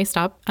from the waist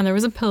up. And there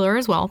was a pillar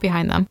as well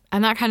behind them.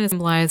 And that kind of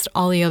symbolized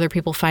all the other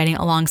people fighting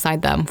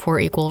alongside them for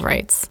equal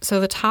rights. So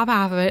the top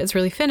half of it is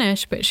really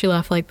finished, but she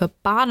left the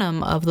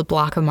bottom of the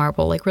block of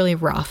marble really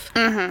rough.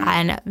 Mm-hmm.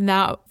 And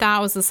that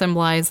was to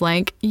symbolize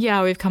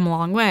yeah, we've come a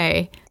long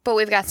way. But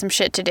we've got some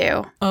shit to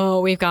do. Oh,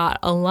 we've got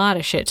a lot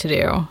of shit to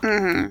do.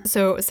 Mm-hmm.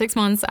 So 6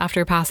 months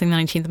after passing the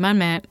 19th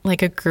Amendment,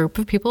 a group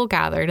of people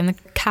gathered in the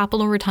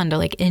Capitol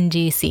Rotunda, in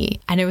D.C.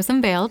 And it was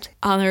unveiled.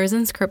 There was an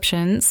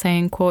inscription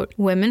saying, quote,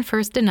 "Women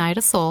first denied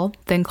a soul,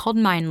 then called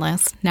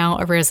mindless, now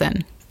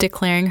arisen,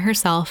 declaring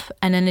herself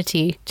an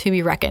entity to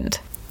be reckoned."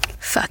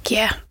 Fuck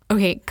yeah.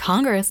 Okay,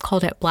 Congress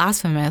called it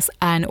blasphemous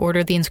and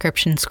ordered the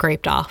inscription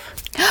scraped off.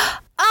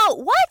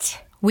 Oh,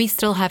 what? We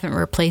still haven't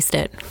replaced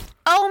it.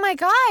 Oh my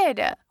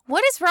God.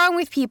 What is wrong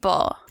with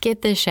people?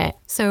 Get this shit.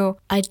 So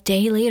a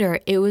day later,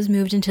 it was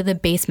moved into the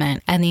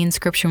basement and the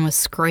inscription was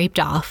scraped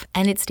off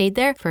and it stayed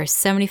there for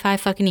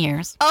 75 fucking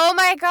years. Oh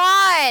my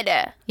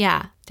God.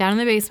 Yeah, down in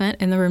the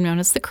basement in the room known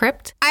as the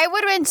crypt. I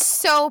would have been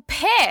so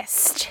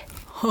pissed.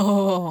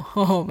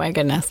 Oh my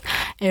goodness.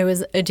 It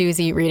was a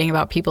doozy reading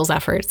about people's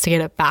efforts to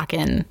get it back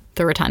in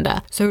the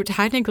rotunda. So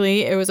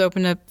technically it was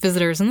open to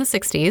visitors in the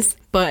 60s,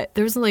 but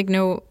there was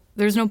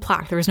there's no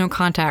plaque, there was no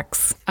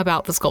context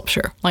about the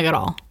sculpture, at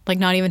all.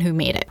 Not even who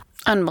made it.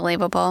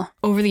 Unbelievable.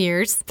 Over the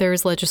years, there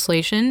was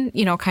legislation,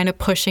 kind of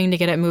pushing to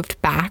get it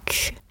moved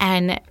back.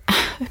 And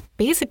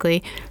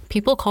basically,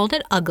 people called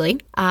it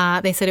ugly.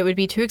 They said it would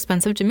be too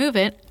expensive to move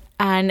it.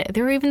 And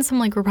there were even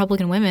some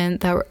Republican women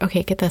that were,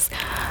 okay, get this.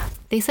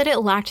 They said it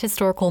lacked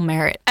historical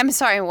merit. I'm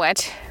sorry,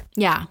 what?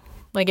 Yeah.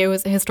 It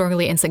was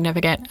historically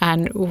insignificant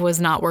and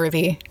was not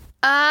worthy.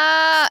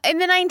 In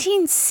the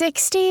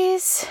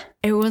 1960s?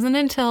 It wasn't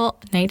until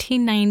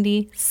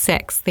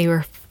 1996 they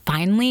were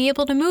finally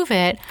able to move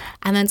it,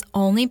 and that's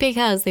only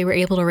because they were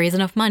able to raise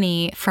enough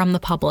money from the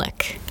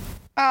public.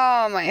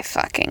 Oh my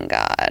fucking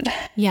God.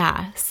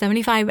 Yeah,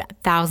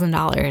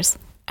 $75,000.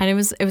 And it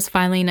was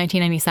finally in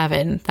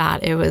 1997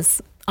 that it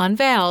was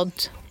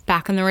unveiled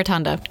back in the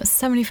rotunda.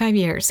 75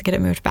 years to get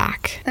it moved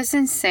back. That's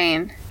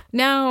insane.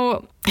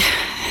 Now,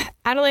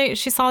 Adelaide,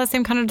 she saw the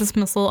same kind of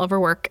dismissal of her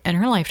work in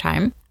her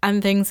lifetime,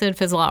 and things did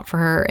fizzle out for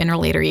her in her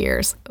later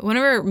years. One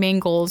of her main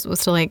goals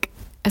was to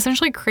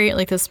essentially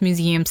create this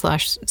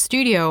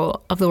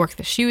museum/studio of the work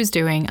that she was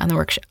doing and the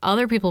work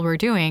other people were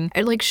doing,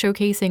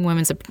 showcasing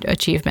women's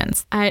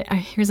achievements.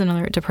 Here's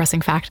another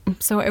depressing fact.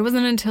 So it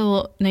wasn't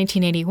until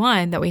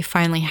 1981 that we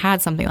finally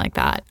had something like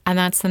that, and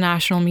that's the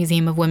National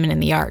Museum of Women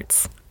in the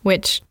Arts.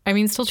 which, I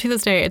mean, still to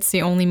this day, it's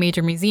the only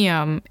major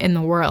museum in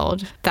the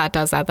world that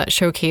does that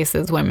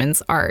showcases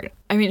women's art.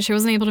 I mean, she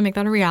wasn't able to make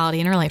that a reality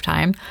in her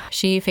lifetime.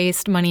 She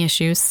faced money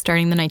issues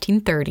starting in the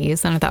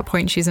 1930s, and at that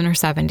point, she's in her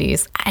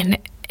 70s. And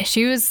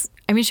she was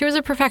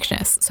a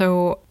perfectionist.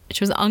 So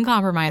she was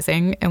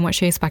uncompromising in what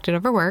she expected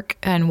of her work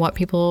and what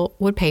people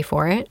would pay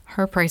for it.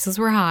 Her prices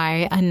were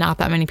high, and not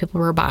that many people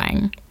were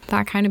buying.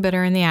 That kind of bit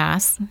her in the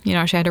ass. You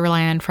know, she had to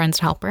rely on friends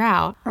to help her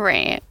out.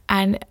 Right.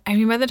 And I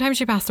mean, by the time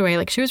she passed away,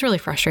 like, she was really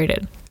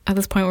frustrated. At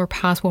this point, we're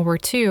past World War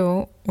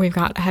II. We've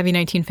got heavy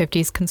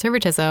 1950s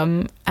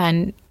conservatism,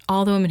 and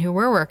all the women who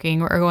were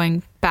working are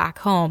going back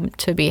home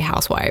to be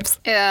housewives.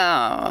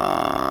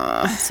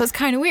 So it's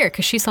kind of weird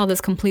because she saw this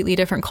completely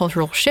different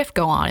cultural shift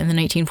go on in the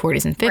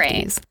 1940s and 50s.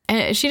 Right.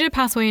 And she did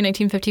pass away in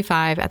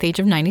 1955 at the age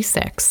of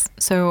 96.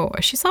 So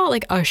she saw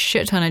like a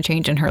shit ton of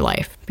change in her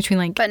life between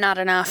like... But not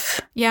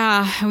enough.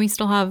 Yeah, and we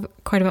still have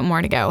quite a bit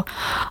more to go.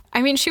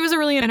 I mean, she was a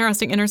really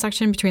interesting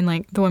intersection between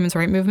like the women's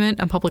rights movement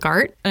and public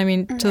art. I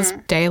mean, to this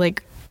day,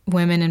 like,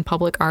 women in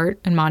public art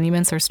and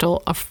monuments are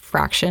still a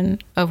fraction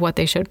of what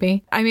they should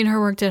be. I mean, her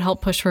work did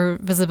help push for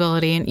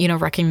visibility and, you know,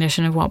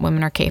 recognition of what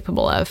women are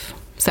capable of.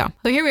 So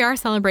here we are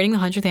celebrating the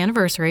 100th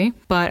anniversary,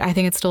 but I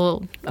think it's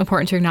still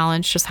important to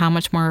acknowledge just how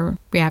much more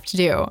we have to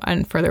do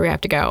and further we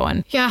have to go.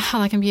 And yeah,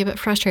 that can be a bit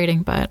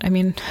frustrating, but I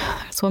mean,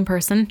 it's one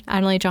person,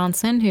 Adelaide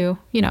Johnson, who,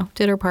 you know,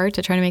 did her part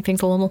to try to make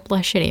things a little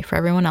less shitty for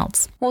everyone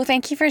else. Well,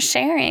 thank you for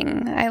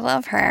sharing. I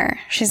love her.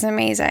 She's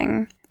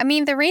amazing. I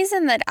mean, the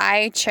reason that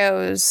I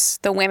chose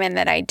the women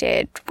that I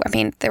did, I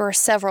mean, there were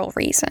several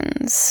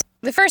reasons.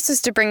 The first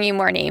is to bring you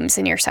more names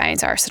in your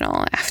science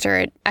arsenal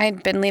after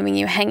I'd been leaving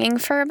you hanging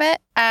for a bit.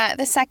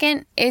 The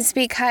second is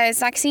because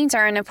vaccines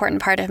are an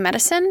important part of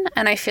medicine,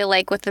 and I feel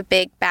like with the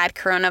big bad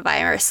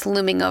coronavirus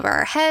looming over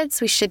our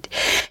heads, we should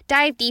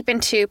dive deep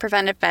into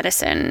preventive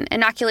medicine,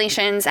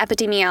 inoculations,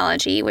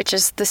 epidemiology, which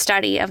is the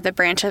study of the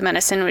branch of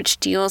medicine which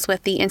deals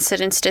with the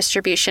incidence,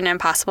 distribution, and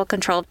possible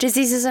control of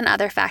diseases and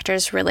other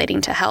factors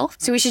relating to health.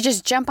 So we should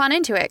just jump on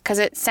into it because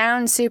it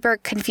sounds super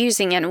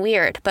confusing and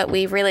weird, but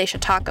we really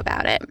should talk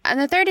about it. And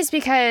the third is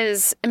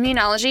because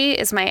immunology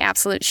is my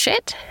absolute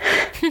shit.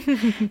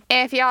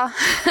 If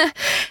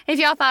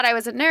y'all thought I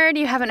was a nerd,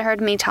 you haven't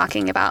heard me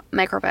talking about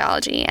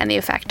microbiology and the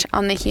effect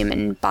on the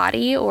human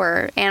body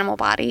or animal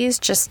bodies.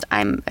 Just,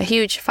 I'm a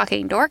huge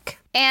fucking dork.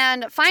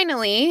 And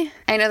finally,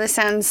 I know this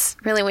sounds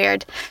really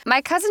weird,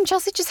 my cousin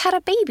Chelsea just had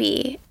a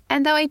baby.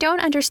 And though I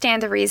don't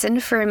understand the reason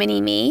for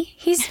mini-me,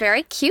 he's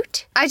very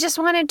cute. I just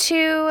wanted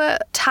to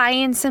tie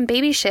in some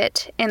baby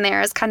shit in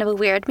there as kind of a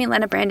weird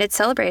Milena-branded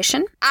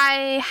celebration.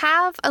 I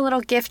have a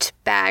little gift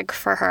bag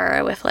for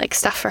her with like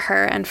stuff for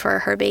her and for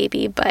her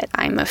baby, but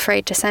I'm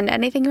afraid to send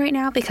anything right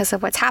now because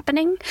of what's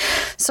happening.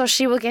 So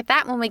she will get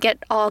that when we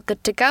get all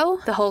good to go,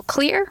 the whole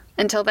clear.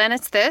 Until then,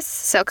 it's this.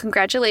 So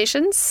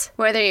congratulations.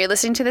 Whether you're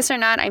listening to this or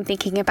not, I'm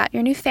thinking about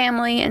your new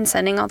family and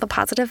sending all the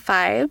positive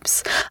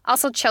vibes.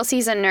 Also,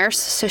 Chelsea's a nurse,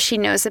 so she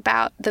knows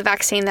about the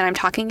vaccine that I'm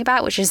talking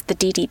about, which is the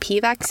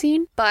DDP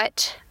vaccine.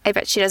 But I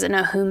bet she doesn't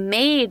know who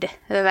made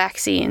the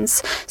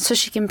vaccines, so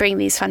she can bring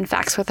these fun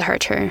facts with her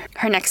to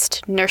her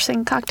next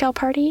nursing cocktail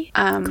party,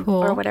 cool.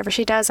 Or whatever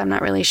she does. I'm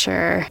not really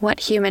sure what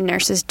human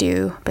nurses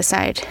do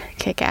beside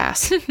kick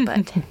ass,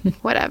 but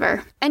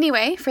whatever.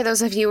 Anyway, for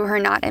those of you who are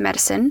not in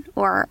medicine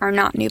or are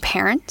not new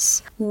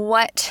parents,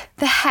 what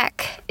the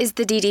heck is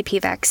the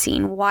DDP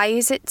vaccine? Why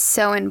is it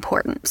so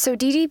important? So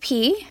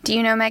DDP, do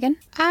you know, Megan?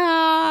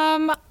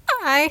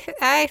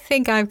 I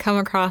think I've come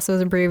across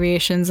those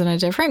abbreviations in a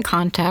different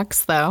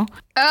context, though.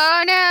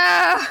 Oh,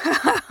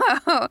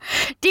 no.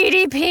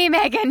 DDP,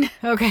 Megan.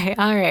 Okay,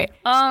 all right.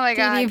 Oh, my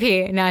God.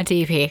 DDP, not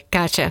DP.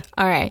 Gotcha.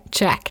 All right,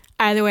 check.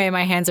 Either way,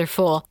 my hands are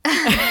full.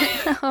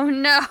 Oh,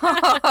 no.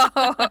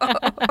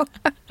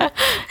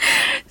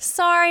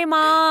 Sorry,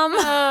 Mom.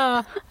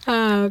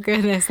 Oh,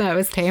 goodness, that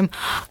was tame.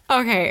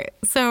 Okay,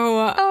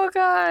 so... Oh,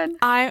 God.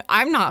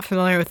 I'm not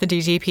familiar with the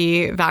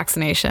DDP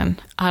vaccination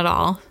at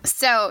all.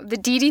 So, the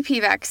DDP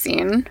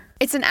vaccine,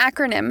 it's an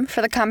acronym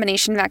for the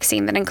combination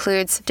vaccine that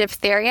includes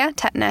diphtheria,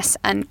 tetanus,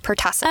 and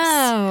pertussis.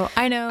 Oh,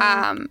 I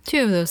know.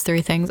 Two of those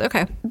three things.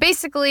 Okay.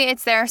 Basically,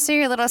 it's there so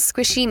your little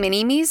squishy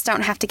mini-me's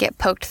don't have to get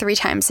poked 3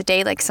 times a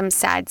day like some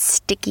sad,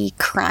 sticky,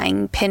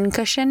 crying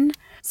pincushion.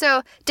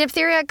 So,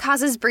 diphtheria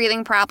causes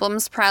breathing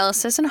problems,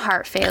 paralysis, and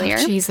heart failure.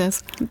 Oh,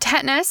 Jesus.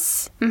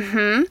 Tetanus,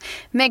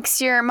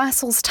 makes your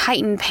muscles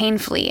tighten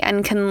painfully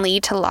and can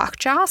lead to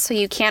lockjaw, so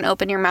you can't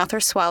open your mouth or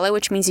swallow,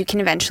 which means you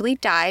can eventually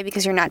die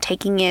because you're not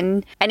taking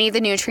in any of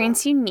the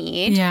nutrients you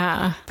need.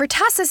 Yeah.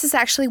 Pertussis is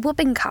actually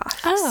whooping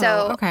cough.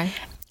 Oh, okay.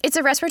 It's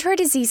a respiratory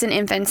disease in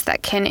infants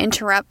that can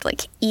interrupt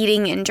like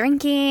eating and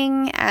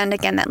drinking. And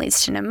again, that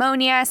leads to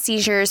pneumonia,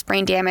 seizures,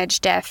 brain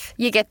damage, death.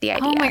 You get the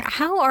idea. Oh my,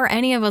 how are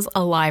any of us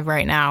alive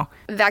right now?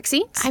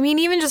 Vaccines? I mean,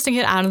 even just to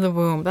get out of the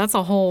womb, that's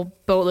a whole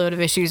boatload of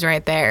issues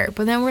right there.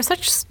 But then we're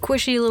such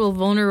squishy little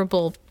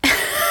vulnerable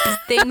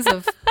things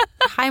of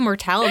high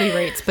mortality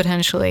rates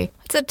potentially.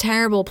 It's a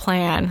terrible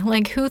plan.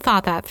 Like, who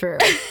thought that through?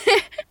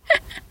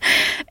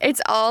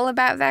 It's all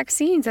about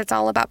vaccines. It's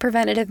all about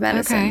preventative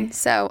medicine. Okay.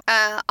 So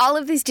all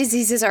of these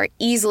diseases are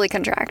easily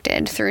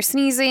contracted through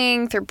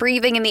sneezing, through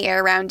breathing in the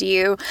air around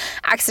you,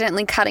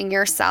 accidentally cutting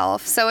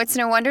yourself. So it's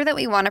no wonder that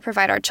we want to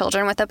provide our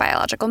children with the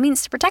biological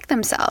means to protect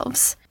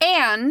themselves.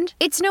 And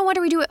it's no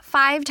wonder we do it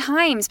 5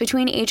 times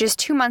between ages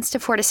 2 months to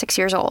 4 to 6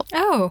 years old.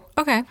 Oh,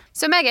 okay.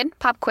 So Megan,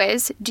 pop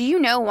quiz, do you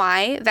know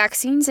why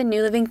vaccines and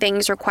new living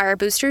things require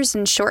boosters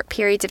in short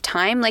periods of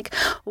time? Like,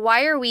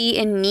 why are we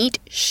in neat,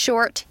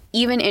 short,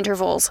 even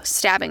intervals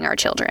stabbing our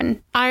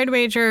children? I'd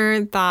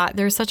wager that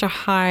there's such a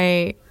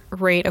high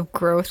rate of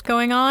growth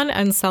going on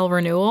and cell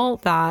renewal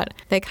that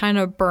they kind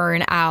of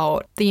burn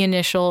out the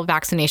initial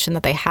vaccination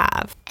that they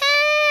have.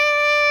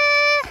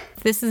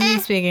 This is me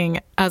speaking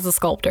as a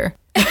sculptor.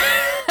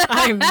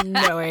 I have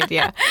no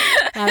idea.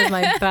 That is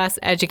my best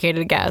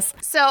educated guess.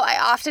 So I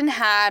often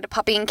had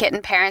puppy and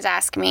kitten parents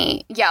ask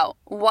me, yo,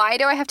 why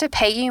do I have to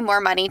pay you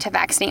more money to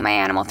vaccinate my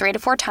animal 3 to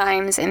 4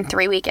 times in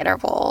 3-week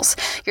intervals?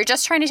 You're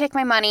just trying to take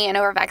my money and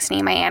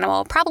over-vaccinate my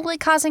animal, probably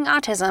causing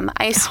autism.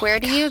 I swear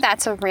to you,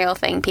 that's a real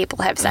thing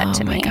people have said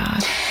to me. Oh my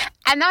God.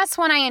 And that's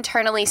when I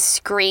internally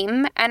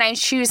scream, and I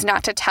choose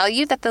not to tell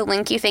you that the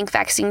link you think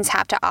vaccines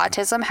have to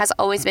autism has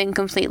always been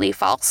completely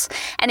false.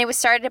 And it was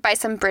started by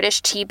some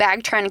British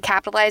teabag trying to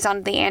capitalize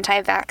on the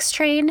anti-vax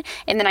train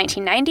in the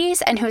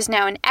 1990s, and who is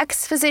now an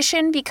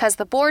ex-physician because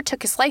the board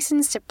took his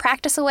license to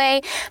practice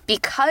away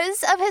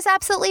because of his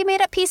absolutely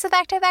made-up piece of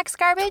anti-vax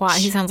garbage. Twat.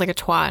 He sounds like a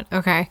twat.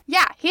 Okay.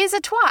 Yeah, he's a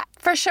twat,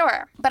 for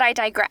sure. But I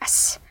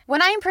digress.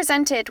 When I am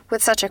presented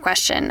with such a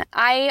question,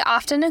 I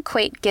often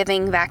equate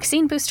giving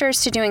vaccine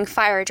boosters to doing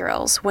fire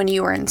drills when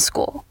you were in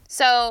school.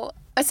 So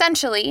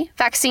essentially,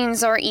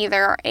 vaccines are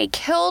either a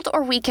killed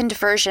or weakened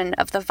version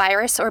of the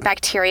virus or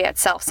bacteria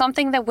itself,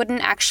 something that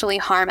wouldn't actually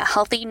harm a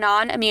healthy,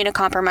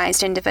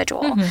 non-immunocompromised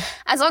individual,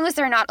 as long as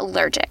they're not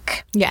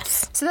allergic.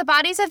 Yes. So the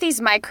bodies of these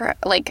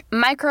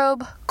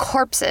microbe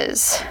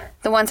corpses,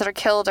 the ones that are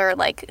killed or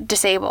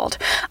disabled,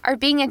 are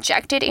being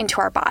injected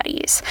into our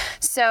bodies.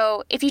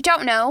 So if you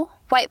don't know,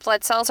 white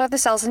blood cells are the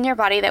cells in your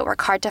body that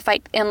work hard to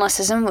fight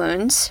illnesses and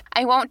wounds.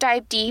 I won't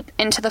dive deep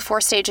into the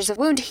 4 stages of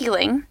wound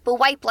healing, but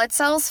white blood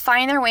cells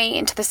find their way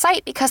into the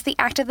site because the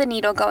act of the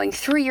needle going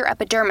through your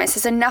epidermis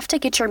is enough to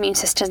get your immune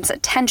system's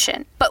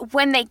attention. But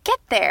when they get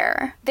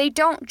there, they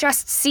don't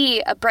just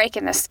see a break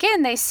in the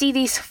skin, they see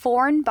these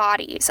foreign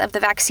bodies of the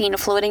vaccine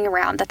floating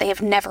around that they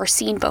have never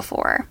seen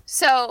before.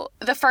 So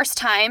the first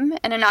time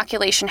an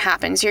inoculation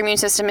happens, your immune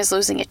system is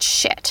losing its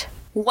shit.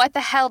 What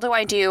the hell do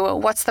I do?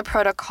 What's the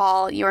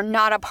protocol? You're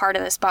not a part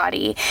of this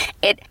body.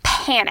 It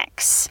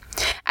panics.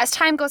 As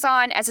time goes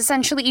on, as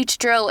essentially each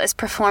drill is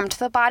performed to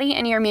the body,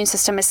 and your immune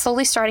system is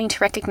slowly starting to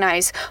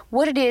recognize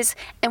what it is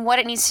and what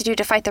it needs to do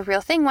to fight the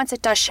real thing once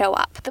it does show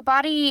up. The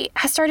body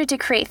has started to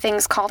create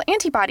things called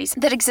antibodies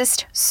that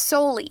exist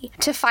solely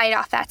to fight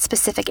off that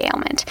specific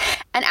ailment.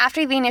 And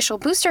after the initial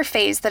booster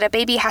phase that a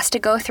baby has to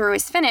go through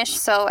is finished,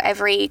 so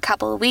every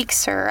couple of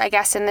weeks, or I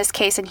guess in this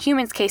case, in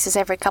humans' cases,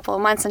 every couple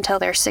of months until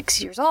they're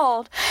 6 years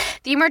old,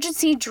 the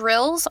emergency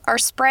drills are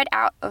spread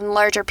out in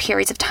larger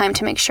periods of time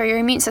to make sure your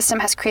immune system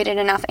has created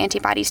enough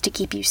antibodies to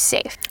keep you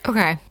safe.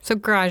 Okay. So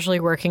gradually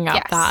working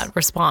up that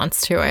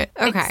response to it.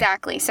 Okay.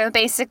 Exactly. So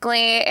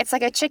basically, it's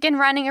like a chicken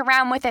running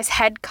around with his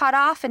head cut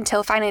off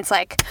until finally it's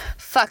like,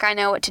 fuck, I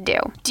know what to do.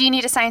 Do you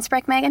need a science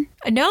break, Megan?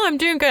 No, I'm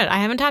doing good. I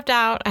haven't tapped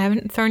out. I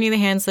haven't thrown you the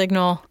hand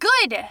signal.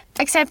 Good.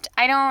 Except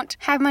I don't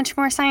have much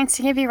more science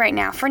to give you right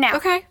now, for now.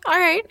 Okay. All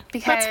right.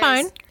 That's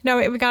fine. No,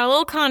 we got a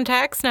little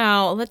context.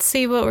 Now, let's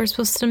see what we're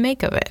supposed to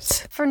make of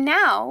it. For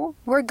now,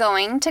 we're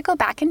going to go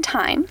back in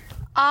time,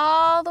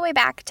 all the way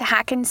back to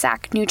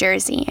Hackensack, New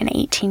Jersey in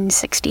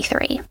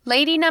 1863.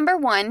 Lady number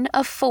 1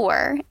 of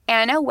 4,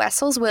 Anna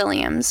Wessels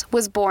Williams,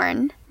 was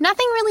born.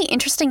 Nothing really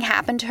interesting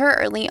happened to her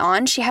early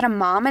on. She had a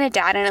mom and a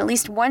dad and at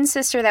least one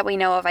sister that we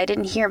know of. I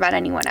didn't hear about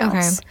anyone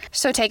else. Okay.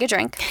 So take a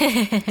drink.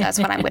 That's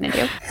what I'm going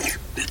to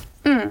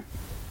do.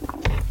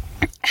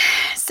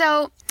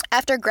 So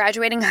after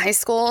graduating high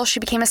school, she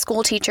became a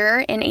school teacher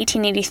in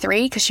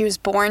 1883 because she was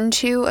born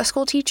to a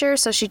school teacher,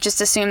 so she just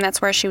assumed that's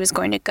where she was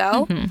going to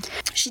go.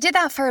 She did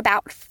that for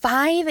about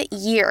 5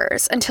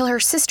 years until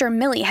her sister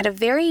Millie had a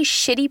very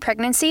shitty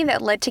pregnancy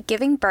that led to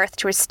giving birth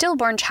to a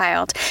stillborn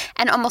child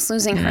and almost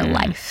losing her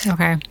life.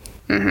 Okay.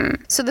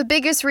 So the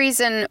biggest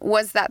reason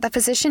was that the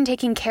physician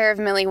taking care of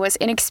Millie was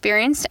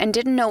inexperienced and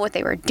didn't know what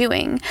they were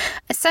doing.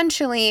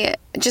 Essentially,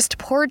 just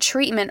poor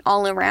treatment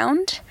all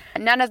around.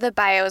 None of the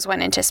bios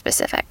went into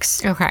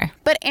specifics. Okay.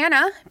 But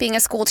Anna, being a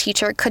school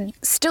teacher, could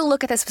still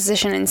look at this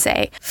physician and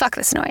say, fuck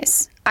this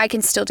noise. I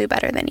can still do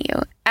better than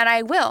you. And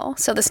I will,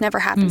 so this never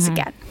happens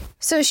again.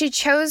 So she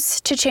chose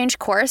to change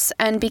course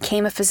and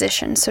became a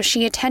physician. So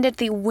she attended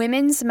the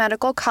Women's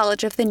Medical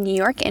College of the New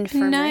York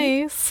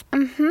Infirmary. Nice.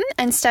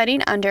 And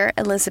studied under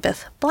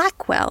Elizabeth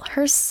Blackwell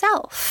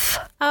herself.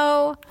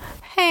 Oh,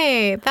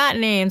 hey, that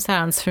name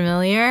sounds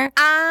familiar.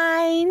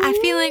 I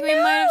feel like we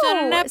might have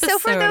done an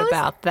episode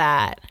about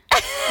that.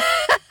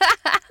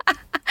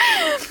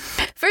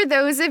 For For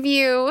those of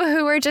you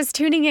who are just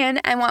tuning in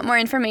and want more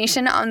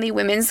information on the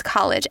Women's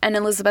College and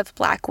Elizabeth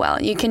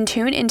Blackwell, you can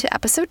tune into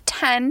episode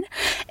 10.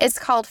 It's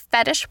called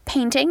Fetish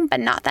Painting, but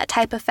Not That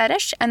Type of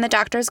Fetish, and the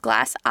Doctor's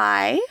Glass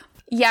Eye.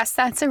 Yes,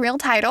 that's a real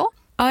title.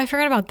 Oh, I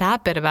forgot about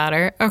that bit about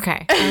her.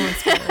 Okay, I won't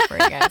spoil it for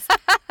you guys.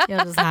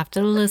 You'll just have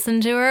to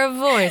listen to her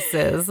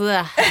voices.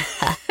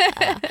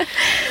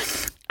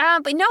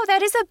 But no,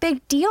 that is a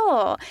big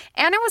deal.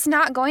 Anna was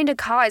not going to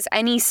cause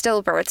any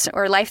stillbirths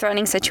or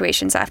life-threatening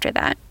situations after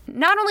that.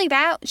 Not only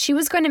that, she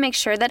was going to make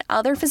sure that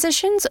other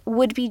physicians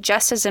would be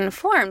just as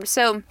informed.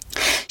 So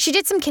she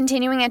did some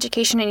continuing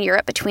education in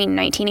Europe between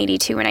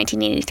 1982 and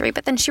 1983,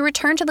 but then she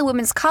returned to the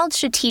Women's College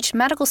to teach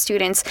medical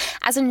students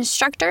as an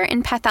instructor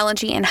in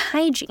pathology and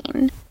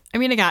hygiene. I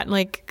mean, again,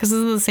 because this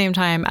is the same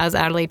time as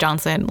Adelaide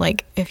Johnson.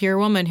 If you're a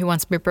woman who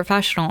wants to be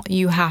professional,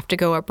 you have to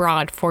go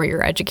abroad for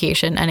your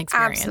education and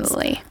experience.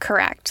 Absolutely.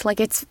 Correct.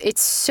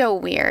 It's so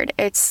weird.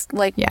 It's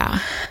yeah.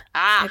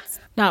 It's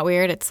not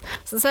weird. It's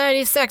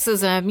society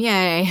sexism.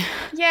 Yay.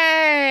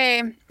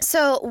 Yay.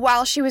 So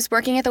while she was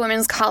working at the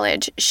Women's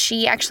College,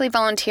 she actually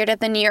volunteered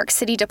at the New York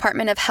City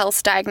Department of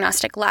Health's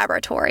Diagnostic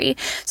Laboratory.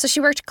 So she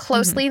worked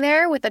closely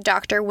there with the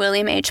Dr.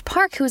 William H.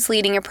 Park, who was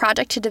leading a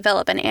project to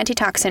develop an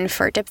antitoxin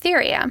for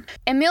diphtheria.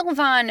 Emil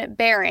von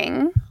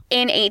Behring,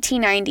 in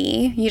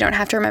 1890, you don't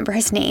have to remember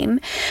his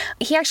name,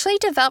 he actually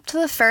developed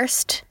the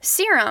first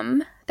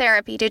serum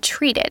therapy to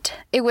treat it.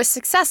 It was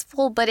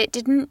successful, but it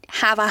didn't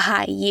have a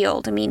high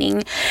yield,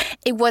 meaning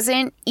it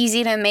wasn't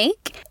easy to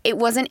make, it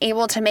wasn't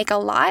able to make a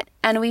lot,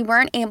 and we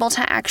weren't able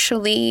to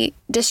actually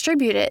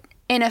distribute it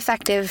in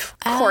effective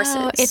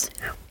courses.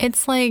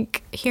 It's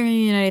like here in the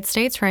United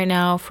States right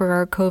now for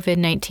our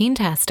COVID-19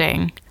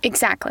 testing.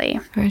 Exactly.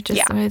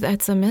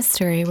 It's a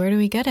mystery. Where do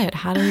we get it?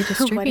 How do we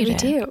distribute it? What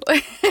do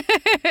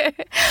we do?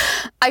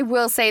 I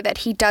will say that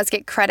he does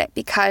get credit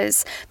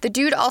because the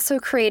dude also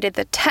created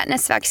the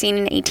tetanus vaccine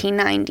in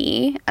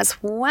 1890 as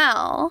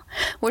well,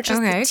 which is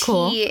the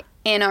key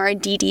in our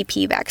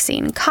DDP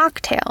vaccine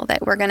cocktail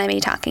that we're going to be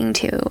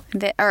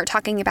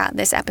talking about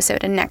this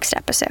episode and next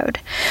episode.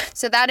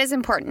 So that is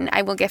important.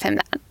 I will give him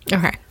that.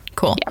 Okay,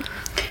 cool. Yeah.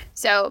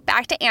 So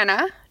back to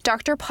Anna.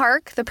 Dr.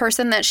 Park, the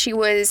person that she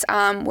was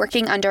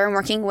working under and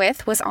working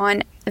with, was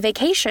on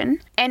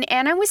vacation, and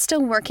Anna was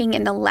still working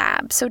in the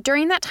lab. So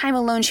during that time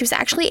alone, she was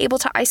actually able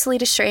to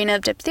isolate a strain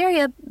of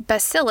diphtheria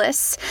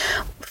bacillus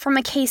from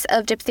a case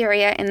of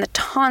diphtheria in the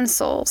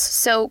tonsils.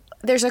 So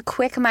there's a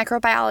quick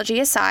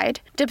microbiology aside.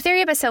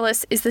 Diphtheria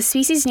bacillus is the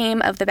species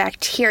name of the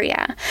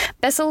bacteria.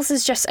 Bacillus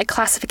is just a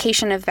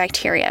classification of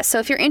bacteria. So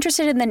if you're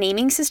interested in the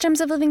naming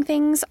systems of living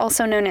things,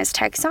 also known as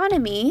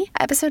taxonomy,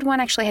 episode 1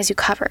 actually has you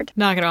covered.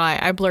 Not gonna lie,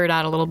 I blurred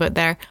out a little bit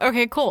there.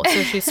 Okay, cool.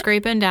 So she's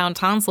scraping down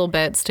tonsil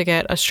bits to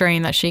get a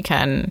strain that she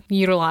can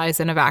utilize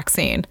in a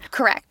vaccine.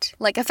 Correct.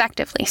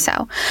 Effectively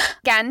so.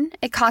 Again,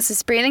 it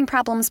causes breathing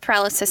problems,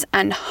 paralysis,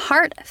 and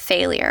heart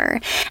failure.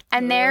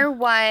 And there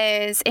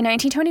was, in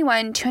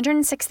 1921,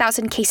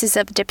 206,000 cases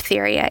of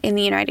diphtheria in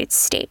the United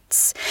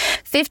States.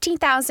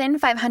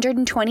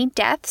 15,520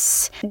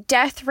 deaths.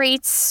 Death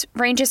rates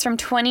ranges from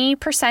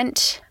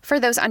 20% for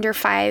those under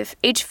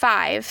age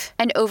 5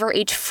 and over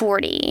age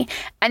 40,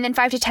 and then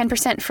 5 to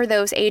 10% for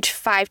those age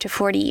 5 to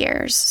 40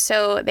 years.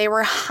 So they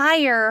were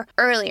higher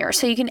earlier.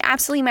 So you can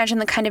absolutely imagine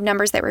the kind of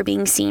numbers that were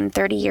being seen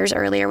 30 years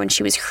earlier when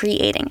she was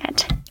creating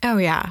it. Oh,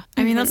 yeah.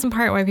 I mean, that's in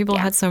part why people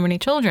had so many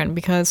children,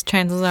 because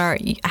chances are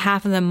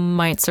half of them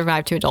might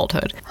survive to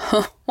adulthood.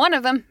 One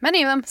of them,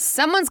 many of them,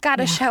 someone's got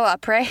to show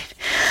up, right?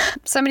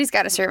 Somebody's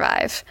got to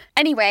survive.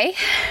 Anyway,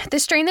 the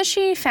strain that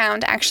she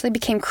found actually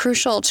became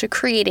crucial to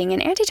creating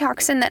an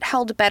antitoxin that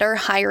held better,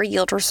 higher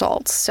yield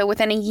results. So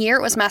within a year,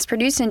 it was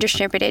mass-produced and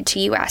distributed to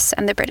U.S.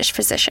 and the British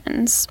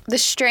physicians. The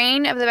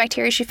strain of the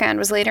bacteria she found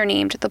was later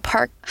named the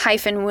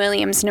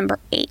Park-Williams number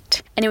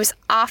 8, and it was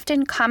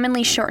often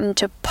commonly shortened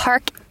to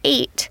Park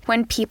 8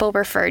 when people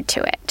referred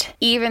to it,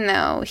 even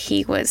though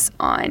he was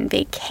on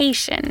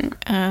vacation.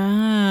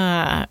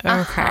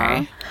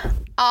 Okay.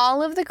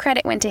 All of the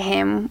credit went to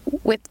him,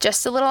 with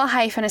just a little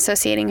hyphen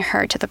associating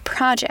her to the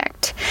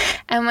project.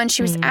 And when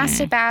she was asked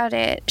about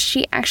it,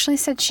 she actually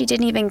said she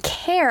didn't even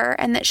care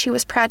and that she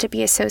was proud to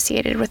be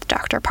associated with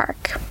Dr.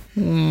 Park.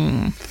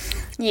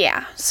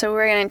 Yeah, so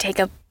we're going to take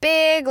a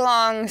big,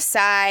 long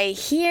sigh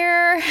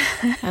here.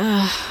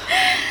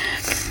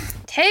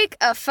 Take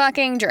a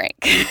fucking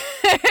drink.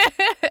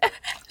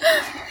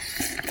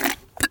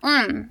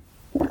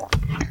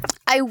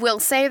 I will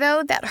say,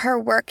 though, that her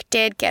work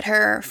did get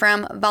her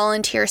from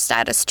volunteer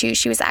status to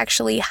she was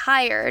actually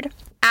hired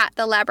at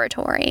the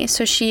laboratory.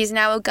 So she's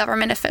now a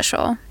government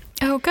official.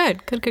 Oh,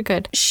 good.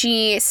 Good.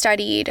 She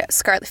studied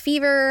scarlet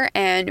fever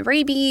and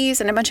rabies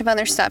and a bunch of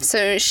other stuff.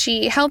 So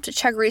she helped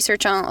chug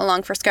research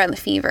along for scarlet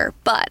fever.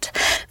 But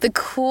the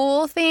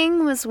cool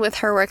thing was with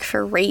her work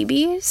for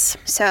rabies.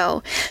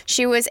 So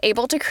she was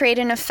able to create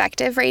an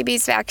effective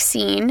rabies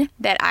vaccine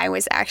that I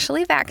was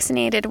actually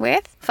vaccinated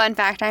with. Fun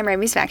fact, I'm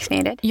rabies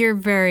vaccinated. You're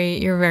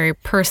very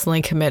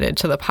personally committed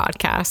to the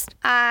podcast.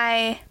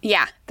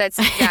 Yeah, that's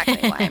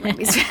exactly why I'm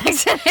rabies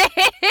vaccinated.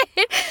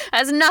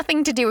 Has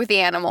nothing to do with the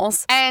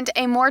animals. And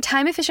a more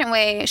time-efficient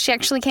way, she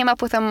actually came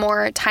up with a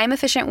more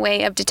time-efficient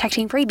way of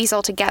detecting rabies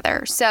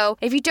altogether. So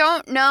if you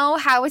don't know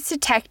how it's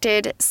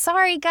detected,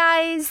 sorry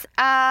guys,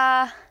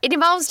 it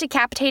involves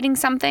decapitating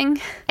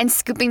something and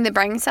scooping the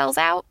brain cells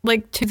out.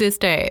 Like to this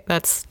day,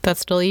 that's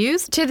still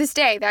used? To this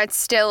day, that's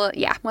still,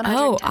 110%.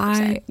 Oh,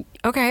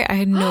 okay, I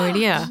had no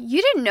idea.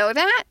 You didn't know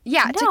that?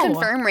 Yeah, No. To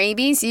confirm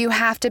rabies, you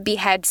have to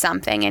behead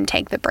something and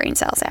take the brain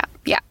cells out.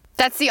 Yeah.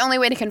 That's the only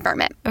way to confirm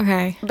it.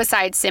 Okay.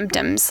 Besides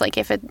symptoms, like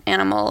if an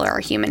animal or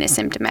a human is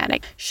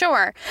symptomatic.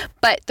 Sure.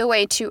 But the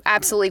way to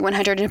absolutely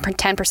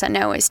 110%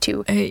 know is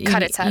to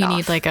cut its head off. You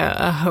need like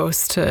a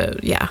host to,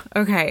 yeah.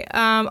 Okay.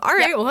 All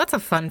right. Yep. Well, that's a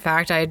fun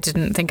fact I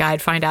didn't think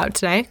I'd find out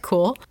today.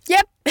 Cool.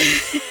 Yep.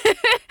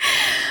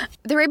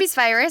 The rabies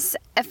virus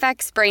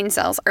affects brain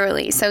cells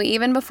early, so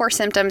even before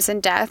symptoms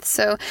and death.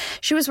 So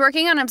she was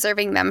working on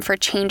observing them for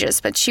changes,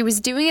 but she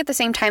was doing it at the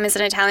same time as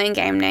an Italian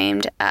guy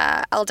named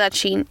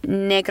Aldaci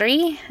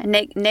Negri.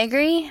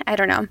 I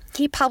don't know.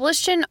 He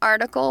published an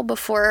article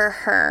before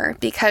her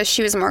because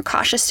she was more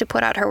cautious to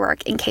put out her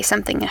work in case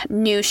something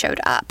new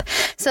showed up.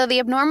 So the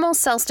abnormal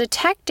cells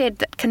detected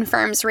that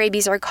confirms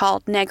rabies are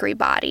called Negri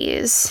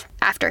bodies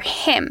after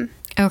him.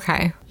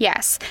 Okay.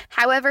 Yes.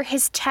 However,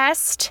 his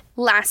test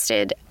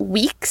lasted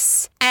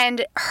weeks,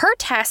 and her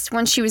test,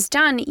 when she was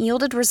done,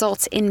 yielded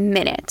results in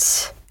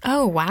minutes.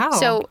 Oh, wow.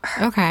 So,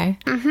 okay.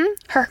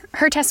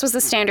 Her test was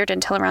the standard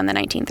until around the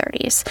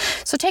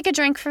 1930s. So take a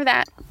drink for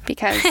that,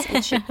 because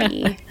it should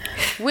be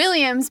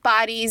William's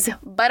bodies,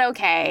 but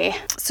okay.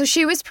 So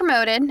she was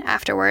promoted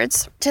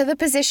afterwards to the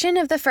position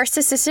of the first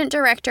assistant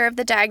director of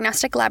the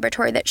diagnostic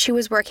laboratory that she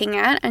was working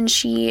at, and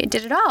she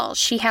did it all.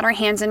 She had her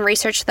hands in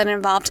research that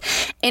involved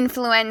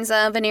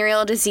influenza,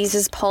 venereal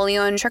diseases,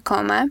 polio, and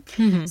trachoma.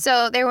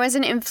 So there was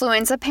an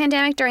influenza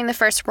pandemic during the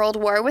First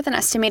World War with an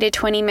estimated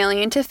 20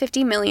 million to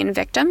 50 million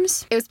victims.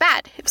 It was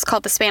bad. It was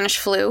called the Spanish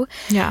flu.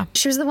 Yeah.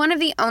 She was one of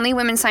the only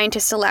women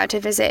scientists allowed to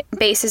visit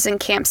bases and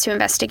camps to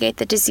investigate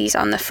the disease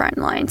on the front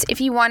lines.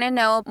 If you want to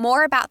know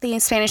more about the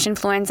Spanish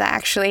influenza,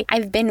 actually,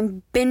 I've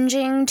been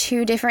binging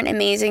 2 different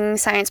amazing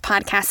science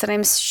podcasts that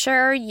I'm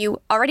sure you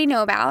already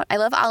know about. I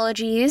Love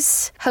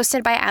Ologies,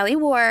 hosted by Ali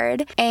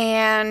Ward,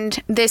 and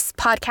This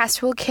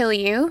Podcast Will Kill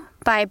You,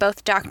 by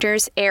both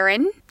doctors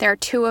Aaron. There are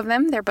 2 of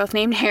them. They're both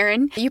named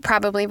Aaron. You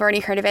probably have already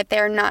heard of it.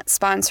 They're not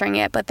sponsoring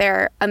it, but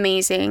they're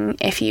amazing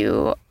if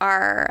you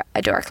are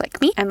a dork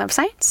like me and love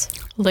science.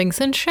 Links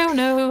in show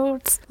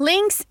notes.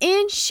 Links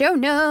in show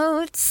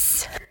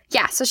notes.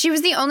 Yeah, so she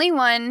was the only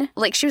one,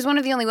 she was one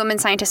of the only women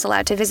scientists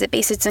allowed to visit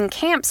bases and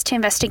camps to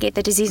investigate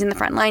the disease in the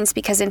front lines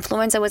because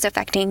influenza was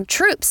affecting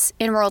troops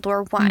in World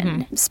War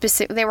I.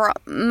 They were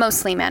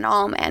mostly men,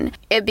 all men.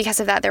 Because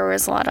of that, there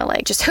was a lot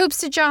of just hoops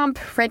to jump,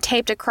 red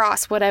tape to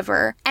cross,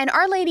 whatever. And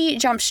Our Lady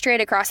jumped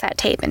straight across that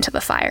tape into the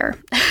fire.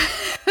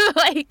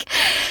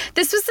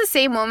 This was the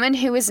same woman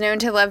who was known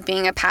to love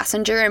being a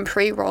passenger in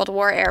pre-World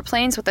War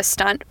airplanes with a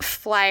stunt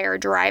flyer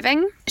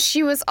driving.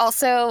 She was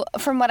also,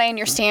 from what I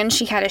understand,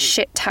 she had a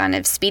shit ton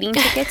of speeding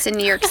tickets in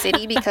New York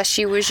City because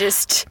she was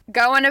just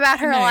going about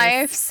her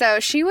life. So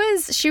she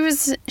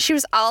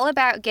was all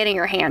about getting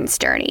her hands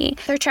dirty.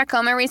 Through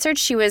trachoma research,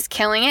 she was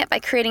killing it by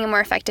creating a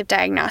more effective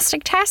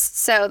diagnostic test.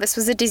 So this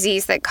was a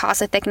disease that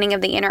caused a thickening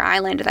of the inner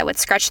eyelid that would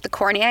scratch the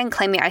cornea and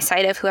claim the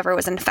eyesight of whoever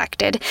was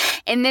infected.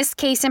 In this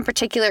case in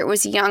particular, it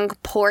was young,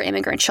 poor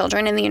immigrant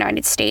children in the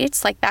United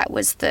States. That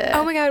was the...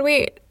 Oh my God,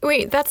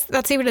 wait,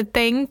 that's even a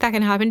thing that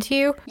can happen to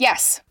you?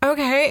 Yes.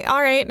 Okay,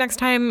 all right. Next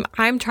time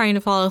I'm trying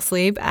to fall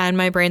asleep and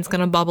my brain's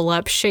going to bubble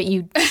up shit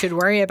you should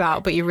worry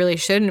about, but you really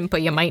shouldn't,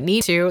 but you might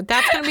need to.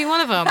 That's going to be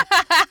one of them.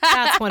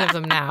 That's one of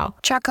them now.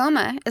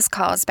 Trachoma is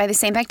caused by the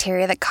same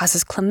bacteria that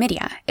causes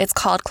chlamydia. It's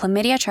called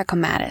Chlamydia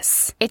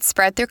trachomatis. It's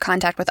spread through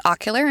contact with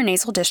ocular or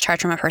nasal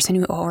discharge from a person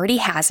who already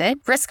has it.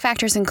 Risk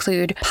factors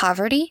include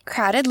poverty,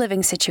 crowded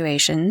living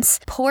situations,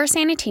 poor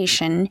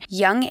sanitation,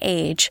 young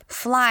age,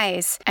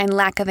 flies, and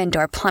lack of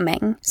indoor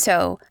plumbing.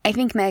 So I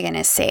think Megan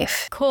is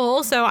safe.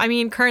 Cool. So,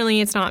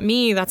 currently it's not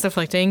me that's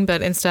afflicting,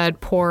 but instead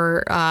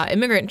poor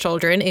immigrant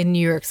children in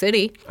New York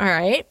City. All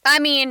right.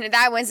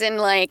 That was in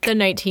the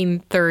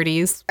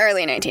 1930s.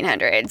 Early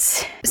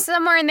 1900s.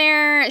 Somewhere in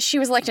there, she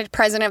was elected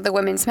president of the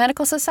Women's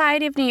Medical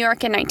Society of New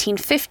York in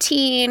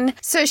 1915.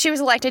 So she was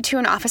elected to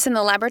an office in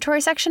the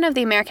laboratory section of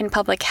the American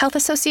Public Health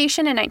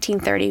Association in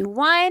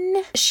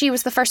 1931. She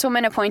was the first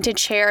woman appointed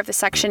chair of the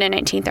section in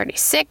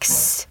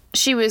 1936.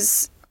 She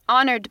was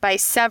honored by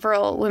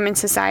several women's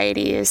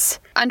societies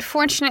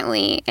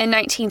Unfortunately, in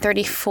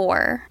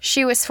 1934,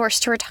 she was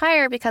forced to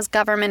retire because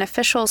government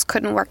officials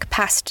couldn't work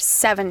past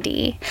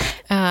 70.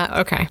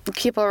 Okay.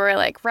 People were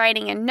like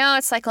writing in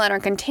notes, like, let her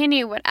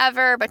continue,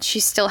 whatever, but she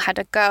still had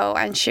to go.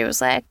 And she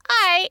was like,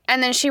 all right.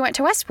 And then she went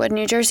to Westwood,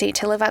 New Jersey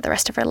to live out the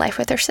rest of her life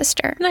with her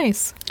sister.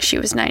 Nice. She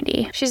was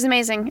 90. She's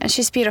amazing and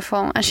she's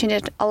beautiful and she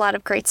did a lot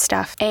of great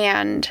stuff.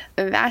 And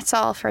that's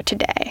all for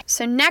today.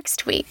 So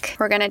next week,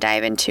 we're going to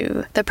dive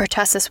into the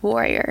Pertussis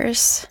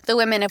Warriors, the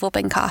women of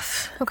Whooping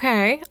Cough.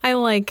 Okay, I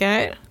like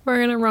it. We're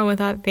going to run with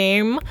that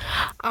theme.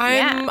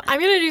 I'm going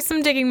to do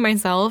some digging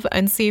myself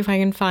and see if I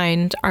can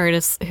find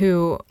artists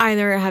who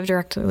either have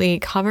directly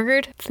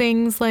covered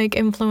things like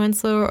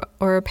influenza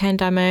or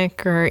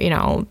pandemic or, you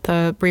know,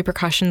 the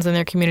repercussions in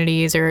their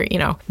communities or, you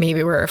know,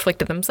 maybe were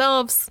afflicted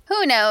themselves.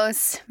 Who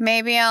knows?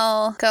 Maybe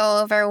I'll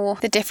go over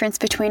the difference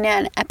between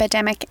an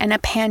epidemic and a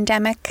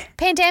pandemic.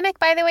 Pandemic,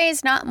 by the way,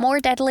 is not more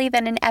deadly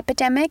than an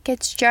epidemic.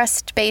 It's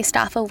just based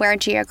off of where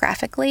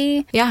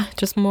geographically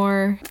just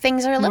more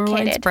things are more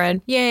located.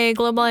 Widespread. Yay,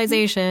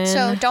 globalization.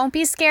 So don't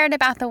be scared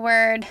about the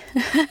word.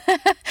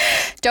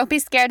 Don't be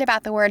scared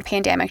about the word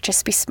pandemic.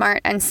 Just be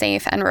smart and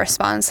safe and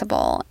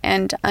responsible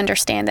and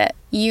understand that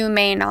you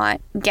may not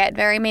get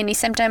very many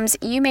symptoms.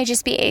 You may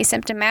just be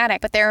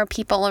asymptomatic, but there are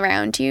people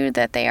around you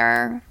that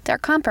they're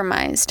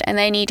compromised and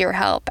they need your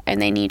help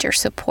and they need your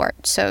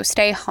support. So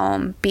stay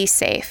home, be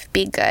safe,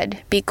 be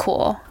good, be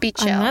cool, be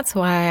chill. And that's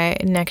why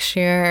next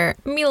year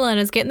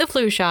Milena's getting the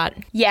flu shot.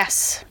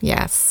 Yes.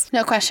 Yes.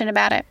 No question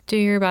about it. Do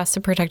your best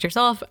to protect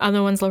yourself and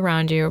the ones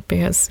around you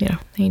because, you know,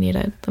 they need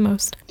it the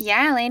most.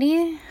 Yeah,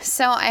 lady.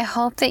 So I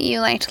hope that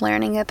you liked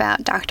learning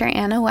about Dr.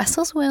 Anna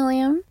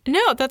Wessels-Williams.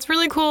 No, that's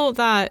really cool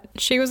that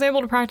she was able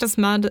to practice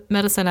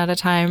medicine at a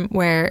time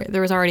where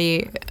there was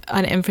already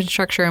an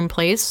infrastructure in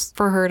place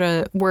for her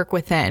to work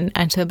within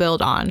and to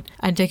build on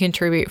and to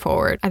contribute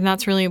forward. And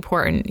that's really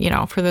important, you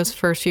know, for those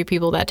first few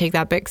people that take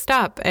that big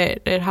step.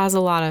 It has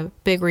a lot of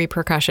big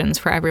repercussions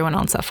for everyone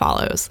else that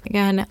follows.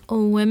 Again,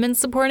 women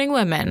supporting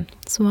women.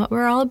 That's what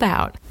we're all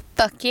about.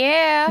 Fuck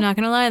yeah. Not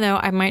gonna lie though,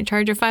 I might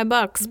charge you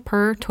 $5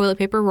 per toilet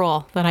paper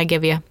roll that I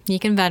give you. You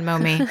can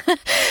Venmo me.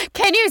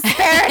 Can you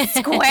spare a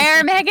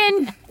square,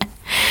 Megan?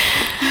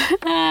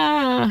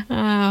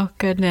 Oh,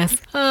 goodness.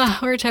 Oh,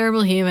 we're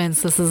terrible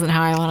humans. This isn't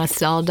how I want us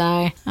to all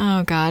die.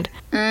 Oh, God.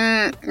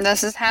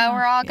 This is how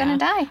we're all gonna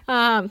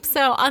die.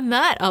 So on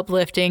that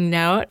uplifting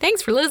note,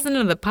 thanks for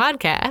listening to the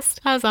podcast.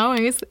 As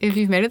always, if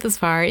you've made it this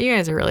far, you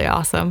guys are really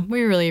awesome.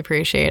 We really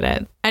appreciate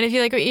it. And if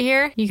you like what you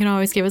hear, you can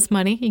always give us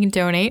money. You can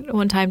donate, a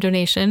one-time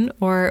donation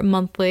or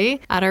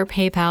monthly at our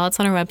PayPal. It's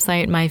on our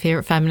website,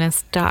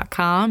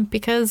 myfavoritefeminist.com,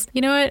 because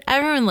you know what?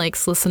 Everyone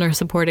likes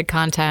listener-supported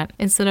content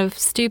instead of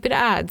stupid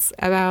ads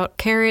about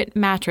carrot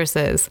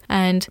mattresses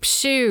and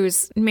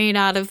shoes made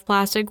out of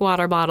plastic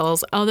water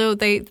bottles, although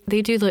they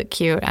do look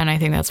cute, and I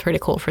think that's pretty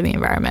cool for the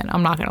environment.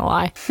 I'm not going to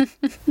lie.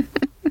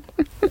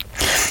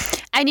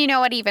 And you know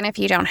what? Even if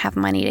you don't have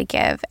money to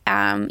give,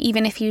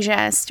 even if you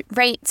just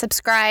rate,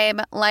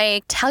 subscribe,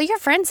 like, tell your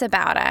friends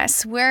about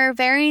us. We're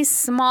very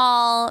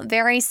small,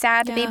 very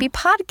sad baby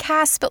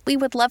podcast, but we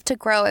would love to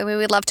grow and we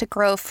would love to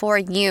grow for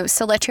you.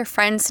 So let your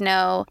friends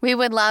know. We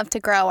would love to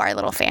grow our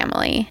little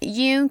family.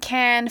 You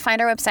can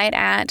find our website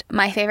at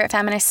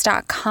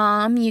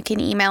myfavoritefeminist.com. You can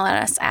email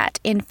us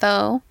at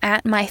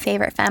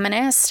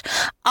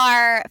info@myfavoritefeminist.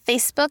 Our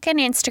Facebook and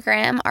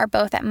Instagram are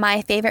both at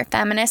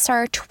myfavoritefeminist.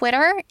 Our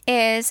Twitter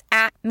is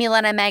at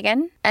Milena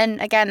Megan.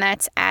 And again,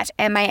 that's at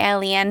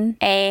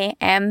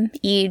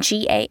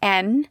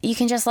MILENAMEGAN. You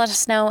can just let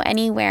us know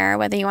anywhere,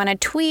 whether you want to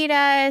tweet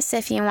us,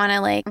 if you want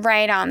to like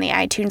write on the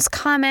iTunes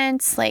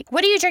comments, like,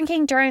 what are you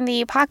drinking during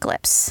the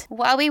apocalypse?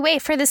 While we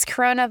wait for this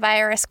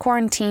coronavirus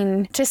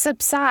quarantine to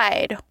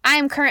subside,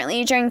 I'm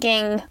currently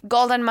drinking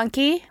Golden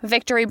Monkey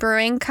Victory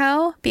Brewing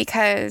Co.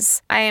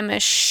 because I am a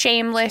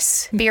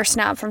shameless beer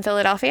snob from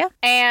Philadelphia.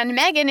 And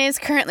Megan is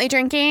currently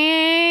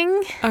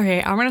drinking...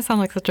 Okay, I'm going to sound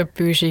like such a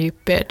bougie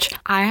bitch.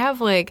 I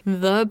have like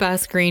the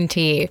best green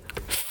tea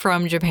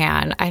from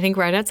Japan. I think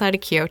right outside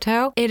of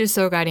Kyoto. It is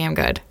so goddamn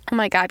good. Oh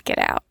my God, get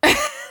out.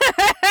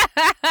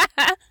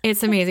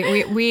 It's amazing.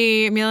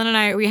 Milan and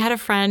I, we had a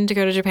friend to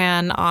go to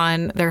Japan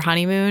on their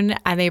honeymoon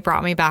and they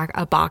brought me back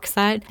a box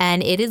set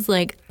and it is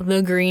like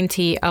the green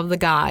tea of the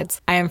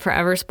gods. I am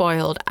forever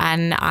spoiled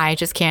and I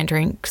just can't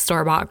drink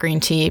store-bought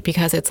green tea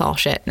because it's all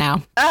shit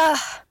now. Ugh,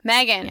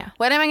 Megan,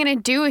 what am I going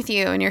to do with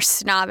you and your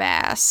snob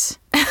ass?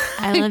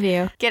 I love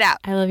you. Get out.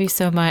 I love you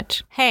so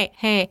much.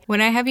 Hey, when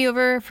I have you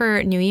over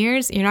for New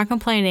Year's, you're not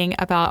complaining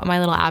about my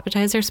little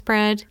appetizer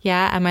spread,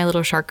 and my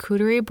little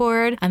charcuterie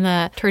board and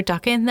the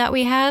turducken that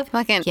we have.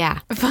 Fucking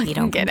you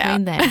don't get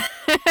complain out. Then.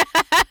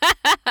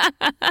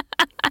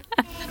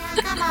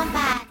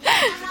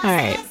 All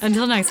right.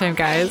 Until next time,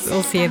 guys.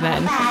 We'll see you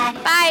then.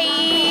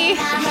 Bye.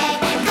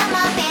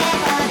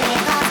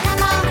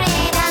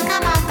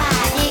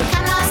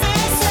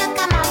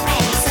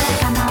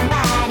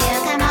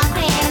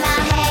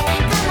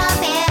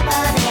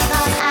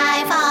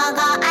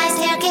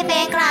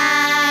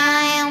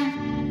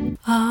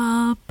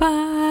 All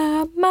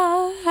by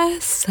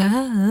myself.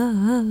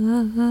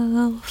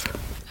 myself.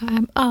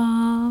 I'm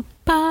all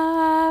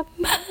by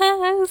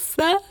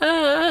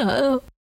myself.